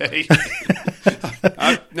 Okay.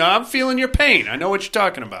 I'm feeling your pain. I know what you're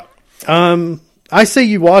talking about. I say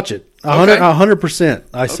you watch it. 100%.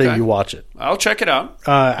 I say you watch it. I'll check it out.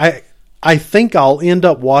 I think I'll end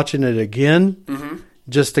up watching it again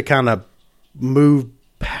just to kind of move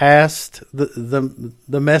past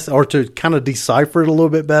the mess, or to kind of decipher it a little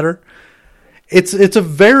bit better. It's a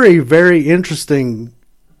very, very interesting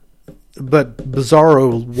but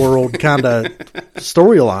bizarro world kind of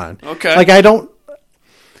storyline. Okay. Like I don't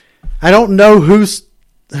know who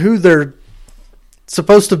they're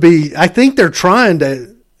supposed to be. I think they're trying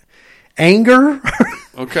to anger.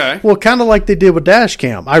 Okay. Well, kind of like they did with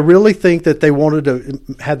Dashcam. I really think that they wanted to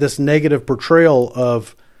have this negative portrayal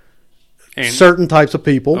of certain types of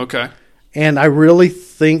people. Okay. And I really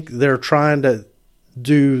think they're trying to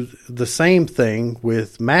do the same thing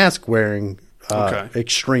with mask-wearing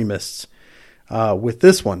extremists with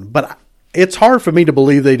this one. But it's hard for me to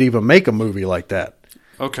believe they'd even make a movie like that.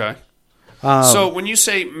 Okay. So when you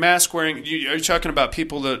say mask wearing, are you talking about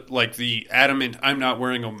people that like the adamant, I'm not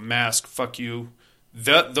wearing a mask, fuck you?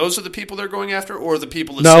 Those are the people they're going after, or the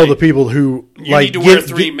people that say, the people who you need to wear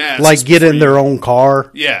 3 masks, like get in their own car,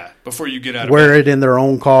 before you get out of wear bed. it in their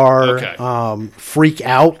own car, freak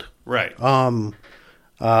out, right?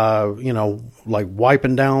 Like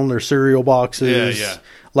wiping down their cereal boxes,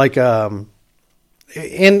 like and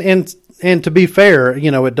to be fair,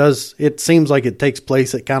 it seems like it takes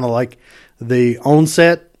place at kind of like the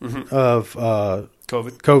onset of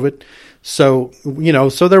COVID. So,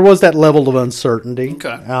 so there was that level of uncertainty.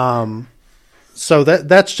 Okay. So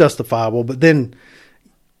that's justifiable, but then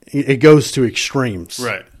it goes to extremes.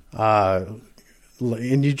 Right.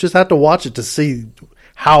 And you just have to watch it to see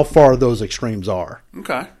how far those extremes are.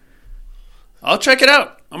 Okay. I'll check it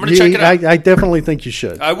out. I'm going to check it out. I definitely think you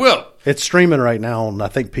should. I will. It's streaming right now on, I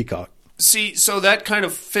think, Peacock. See, so that kind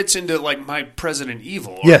of fits into like my President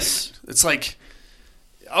Evil argument. Yes. It's like,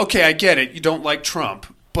 okay, I get it. You don't like Trump,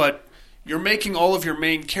 but you're making all of your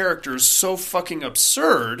main characters so fucking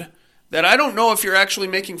absurd that I don't know if you're actually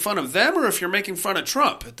making fun of them or if you're making fun of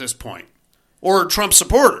Trump at this point. Or Trump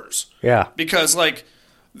supporters. Yeah. Because, like,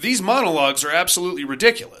 these monologues are absolutely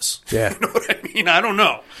ridiculous. Yeah. You know what I mean? I don't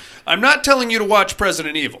know. I'm not telling you to watch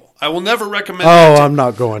President Evil. I will never recommend Oh, that. I'm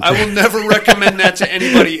not going to. I will never recommend that to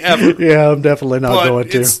anybody ever. Yeah, I'm definitely not But going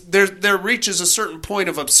to. there reaches a certain point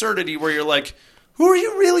of absurdity where you're like, who are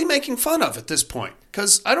you really making fun of at this point?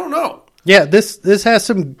 Because I don't know. Yeah, this has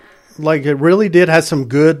some, like, it really did have some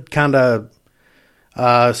good kind of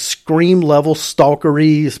Scream level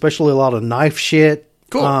stalkery, especially a lot of knife shit.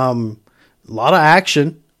 Cool. A lot of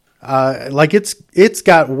action. Like it's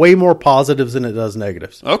got way more positives than it does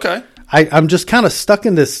negatives. Okay. I'm just kind of stuck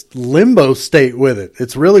in this limbo state with it.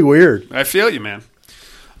 It's really weird. I feel you, man.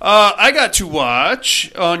 I got to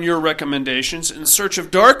watch, on your recommendations, In Search of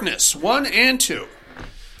Darkness 1 and 2.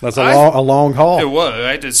 That's a long haul. It was.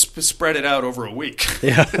 I had to spread it out over a week.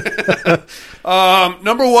 Yeah.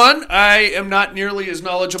 Number 1, I am not nearly as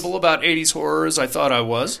knowledgeable about 80s horror as I thought I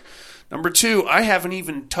was. Number 2, I haven't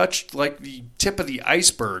even touched like the tip of the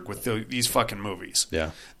iceberg with these fucking movies. Yeah.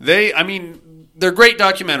 They're great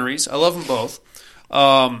documentaries. I love them both.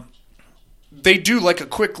 They do like a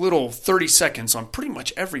quick little 30 seconds on pretty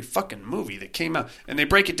much every fucking movie that came out. And they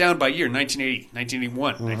break it down by year, 1980, 1981,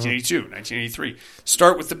 1982, 1983.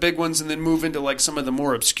 Start with the big ones and then move into like some of the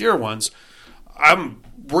more obscure ones.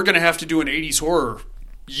 We're going to have to do an 80s horror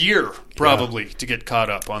year probably to get caught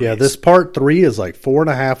up on these. This part 3 is like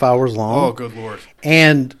 4.5 hours long. Oh, good Lord.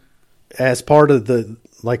 And as part of the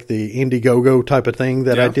Indiegogo type of thing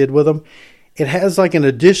that I did with them, it has like an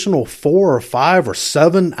additional 4 or 5 or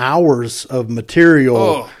 7 hours of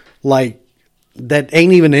material like that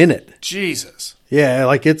ain't even in it. Jesus. Yeah,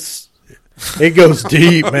 like it goes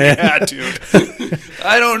deep, man. Yeah, dude.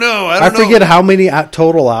 I don't know. I forget how many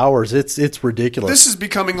total hours. It's ridiculous. This is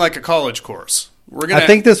becoming like a college course. I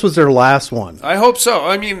think this was their last one. I hope so.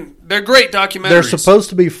 I mean, they're great documentaries. They're supposed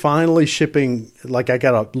to be finally shipping, like I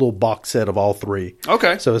got a little box set of all 3.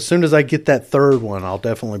 Okay. So as soon as I get that third one, I'll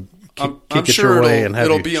definitely kick I'm it sure your way and have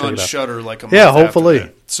it'll you be check on it out. Shudder like a month hopefully.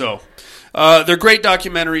 after that. So they're great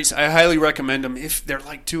documentaries. I highly recommend them. If they're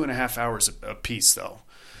like 2.5 hours a piece, though.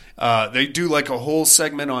 They do like a whole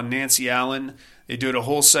segment on Nancy Allen. They do a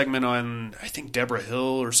whole segment on, I think, Deborah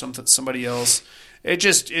Hill or somebody else.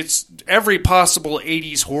 It's every possible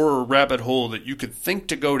 80s horror rabbit hole that you could think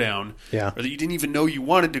to go down, or that you didn't even know you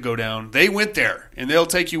wanted to go down. They went there, and they'll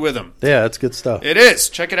take you with them. Yeah, it's good stuff. It is.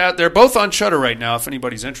 Check it out. They're both on Shudder right now if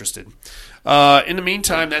anybody's interested. In the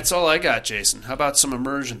meantime, that's all I got, Jason. How about some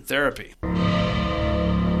immersion therapy?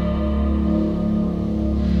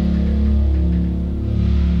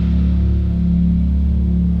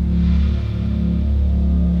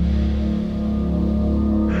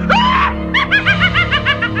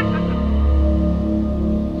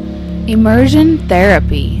 Immersion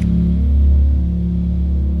therapy.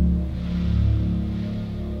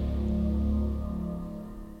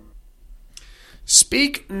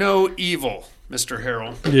 Speak no evil, Mr.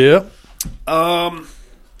 Harrell. Yeah.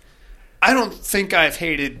 I don't think I've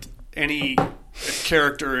hated any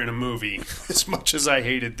character in a movie as much as I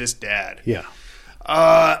hated this dad. Yeah.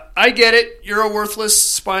 I get it. You're a worthless,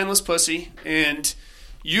 spineless pussy, and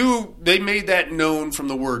they made that known from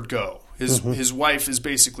the word go. His wife is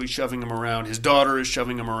basically shoving him around. His daughter is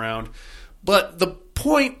shoving him around. But the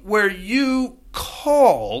point where you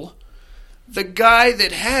call the guy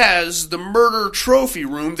that has the murder trophy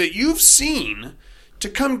room that you've seen to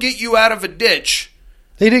come get you out of a ditch.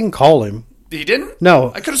 He didn't call him. He didn't?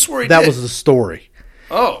 No. I could have swore he did. That did. was the story.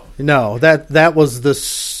 Oh. No, that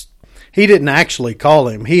was he didn't actually call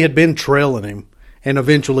him. He had been trailing him and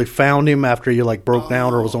eventually found him after he like broke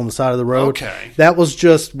down or was on the side of the road. Okay. That was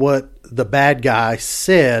just what the bad guy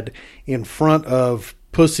said in front of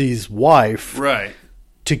Pussy's wife. Right.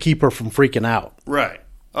 To keep her from freaking out. Right.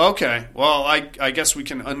 Okay. Well, I guess we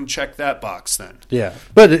can uncheck that box then. Yeah.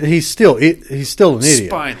 But he's still an idiot.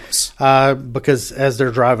 Spineless. Because as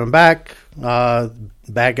they're driving back,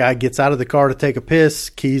 bad guy gets out of the car to take a piss.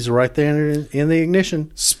 Keys are right there in the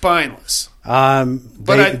ignition. Spineless.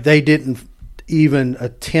 They didn't even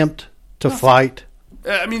attempt to fight.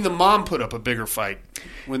 I mean, the mom put up a bigger fight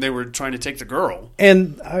when they were trying to take the girl.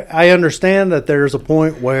 And I understand that there's a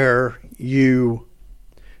point where you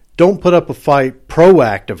don't put up a fight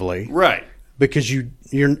proactively. Right. Because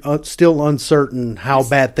you're still uncertain how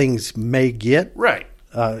bad things may get. Right.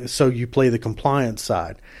 So you play the compliance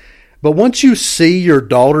side. But once you see your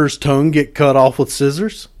daughter's tongue get cut off with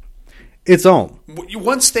scissors, it's on.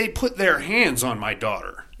 Once they put their hands on my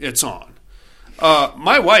daughter, it's on.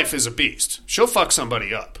 My wife is a beast. She'll fuck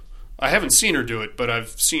somebody up. I haven't seen her do it, but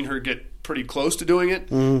I've seen her get pretty close to doing it,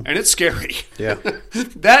 and it's scary. Yeah.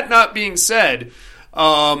 That not being said,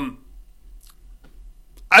 I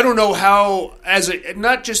don't know how,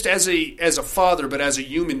 not just as a father, but as a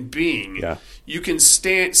human being, you can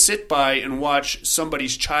sit by and watch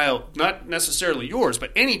somebody's child, not necessarily yours,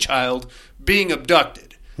 but any child being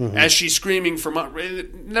abducted as she's screaming for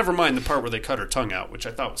never mind the part where they cut her tongue out, which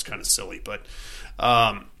I thought was kind of silly, but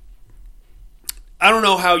I don't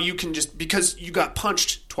know how you can just, because you got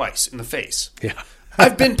punched twice in the face. Yeah.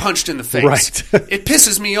 I've been punched in the face. Right. It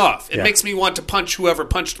pisses me off. It makes me want to punch whoever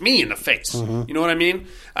punched me in the face. You know what I mean?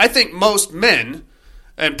 I think most men,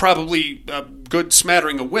 and probably a good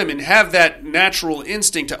smattering of women, have that natural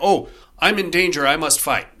instinct to, oh, I'm in danger, I must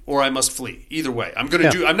fight, or I must flee. Either way. I'm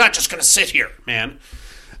not just going to sit here, man.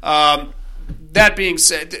 That being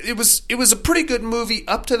said, it was a pretty good movie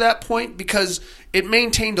up to that point because it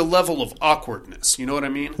maintained a level of awkwardness. You know what I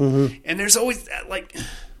mean? And there's always that, like...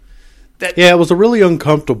 it was a really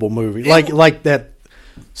uncomfortable movie, like that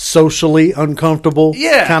socially uncomfortable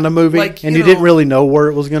kind of movie, and you didn't really know where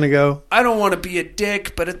it was going to go. I don't want to be a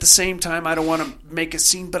dick, but at the same time, I don't want to make a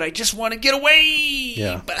scene, but I just want to get away.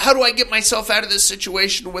 Yeah. But how do I get myself out of this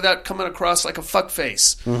situation without coming across like a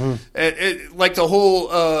fuckface? Like the whole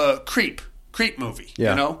Creep movie,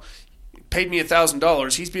 you know? Paid me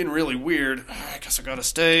 $1,000. He's being really weird. I guess I gotta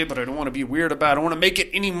stay, but I don't want to be weird about it. I don't want to make it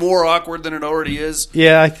any more awkward than it already is.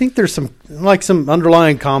 Yeah, I think there's some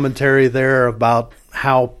underlying commentary there about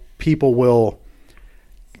how people will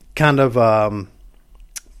kind of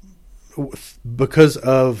because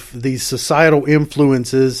of these societal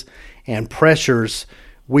influences and pressures,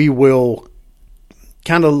 we will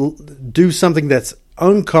kind of do something that's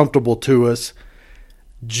uncomfortable to us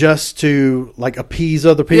just to like appease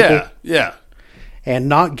other people. Yeah. And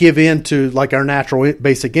not give in to like our natural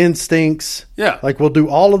basic instincts. Yeah. Like we'll do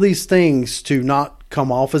all of these things to not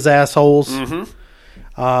come off as assholes.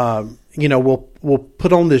 We'll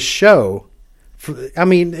put on this show.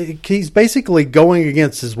 He's basically going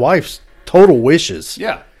against his wife's total wishes.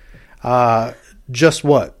 Yeah. Just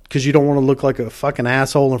what? Because you don't want to look like a fucking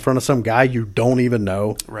asshole in front of some guy you don't even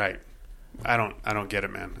know. Right. I don't get it,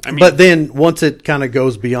 man. But then once it kind of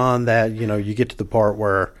goes beyond that, you get to the part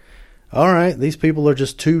where, all right, these people are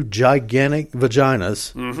just two gigantic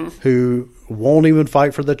vaginas who won't even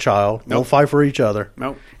fight for the child, won't fight for each other,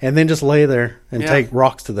 and then just lay there and take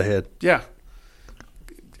rocks to the head. Yeah.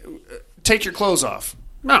 Take your clothes off.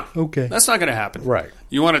 No. Okay. That's not going to happen. Right.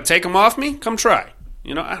 You want to take them off me? Come try.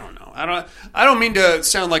 I don't know. I don't mean to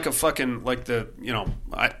sound like a fucking, like the,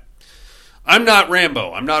 I'm not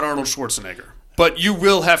Rambo. I'm not Arnold Schwarzenegger. But you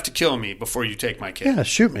will have to kill me before you take my kid. Yeah,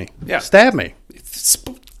 shoot me. Yeah. Stab me.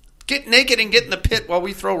 Get naked and get in the pit while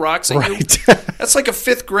we throw rocks at you. That's like a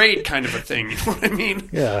 5th grade kind of a thing. You know what I mean?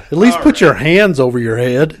 Yeah. At least put your hands over your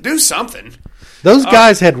head. Do something. Those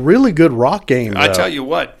guys had really good rock game, though. I tell you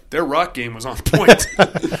what. Their rock game was on point.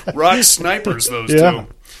 Rock snipers, those two.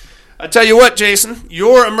 I tell you what, Jason,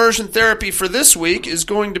 your immersion therapy for this week is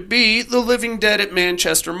going to be The Living Dead at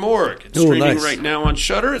Manchester Morgue. It's streaming right now on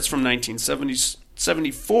Shudder. It's from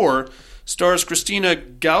 1974. Stars Christina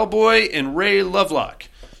Galboy and Ray Lovelock.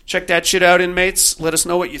 Check that shit out, inmates. Let us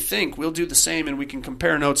know what you think. We'll do the same, and we can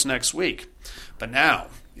compare notes next week. But now,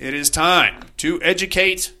 it is time to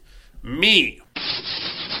educate me.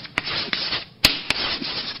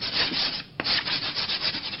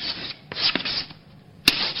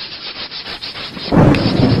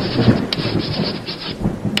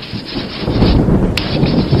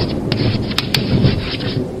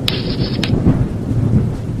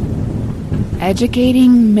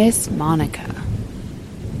 Educating Miss Monica.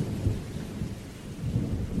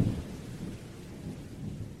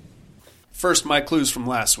 First, my clues from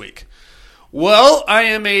last week. Well, I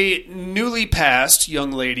am a newly passed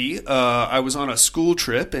young lady. I was on a school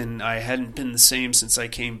trip, and I hadn't been the same since I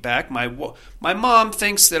came back. My mom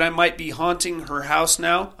thinks that I might be haunting her house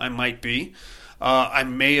now. I might be. I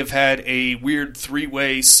may have had a weird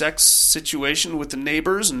 3-way sex situation with the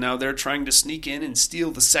neighbors, and now they're trying to sneak in and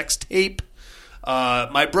steal the sex tape.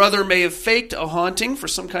 My brother may have faked a haunting for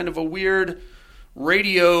some kind of a weird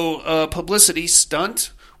radio publicity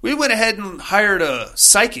stunt. We went ahead and hired a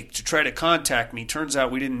psychic to try to contact me. Turns out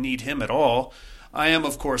we didn't need him at all. I am,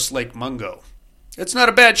 of course, Lake Mungo. It's not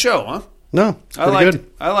a bad show, huh? No, it's pretty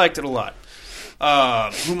good. I liked it a lot.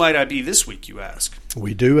 Who might I be this week, you ask?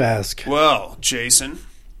 We do ask. Well, Jason,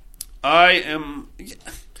 I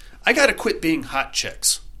got to quit being hot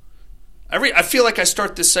chicks. I feel like I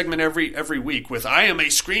start this segment every week with, I am a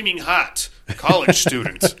screaming hot college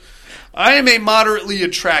student. I am a moderately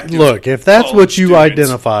attractive Look, if that's what you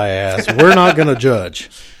identify as, we're not going to judge.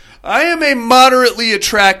 I am a moderately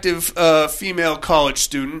attractive female college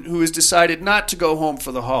student who has decided not to go home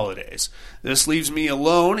for the holidays. This leaves me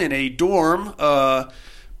alone in a dorm,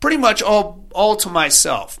 pretty much all to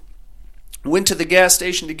myself. Went to the gas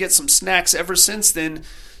station to get some snacks. Ever since then,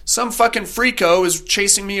 some fucking freako is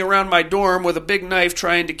chasing me around my dorm with a big knife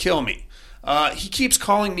trying to kill me. He keeps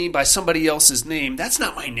calling me by somebody else's name. That's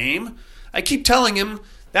not my name. I keep telling him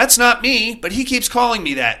that's not me, but he keeps calling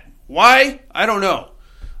me that. Why? I don't know.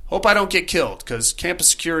 Hope I don't get killed, because campus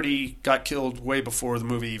security got killed way before the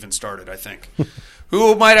movie even started, I think.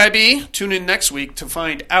 Who might I be? Tune in next week to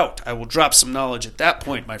find out. I will drop some knowledge at that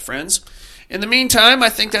point, my friends. In the meantime, I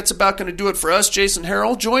think that's about going to do it for us. Jason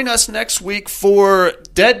Harrell, join us next week for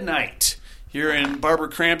Dead Night here in Barbara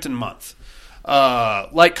Crampton month.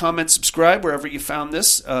 Like, comment, subscribe wherever you found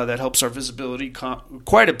this. That helps our visibility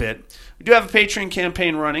quite a bit. We do have a Patreon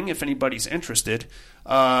campaign running if anybody's interested.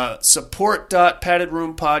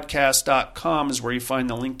 Support.paddedroompodcast.com is where you find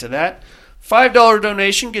the link to that. $5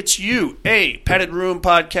 donation gets you a Padded Room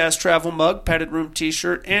Podcast travel mug, Padded Room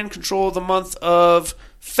t-shirt, and control of the month of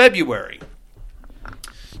February.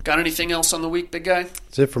 Got anything else on the week, big guy?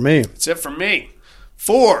 That's it for me. That's it for me.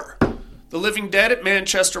 For the living dead at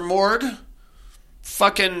Manchester Morgue,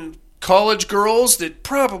 fucking college girls that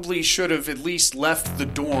probably should have at least left the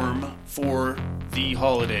dorm for the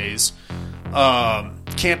holidays,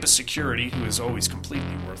 campus security, who is always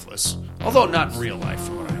completely worthless, although not in real life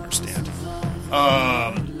from what I understand,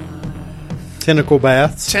 Tentacle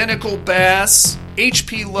baths,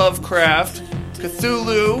 H.P. Lovecraft,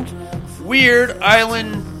 Cthulhu, weird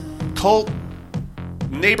island cult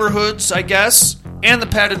neighborhoods, I guess, and the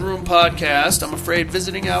Padded Room Podcast. I'm afraid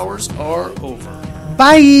visiting hours are over.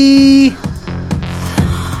 Bye!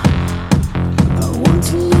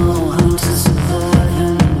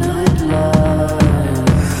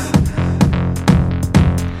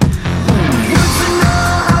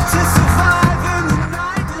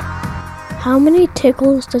 How many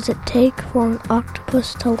tickles does it take for an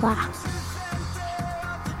octopus to laugh?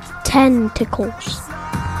 10 tickles.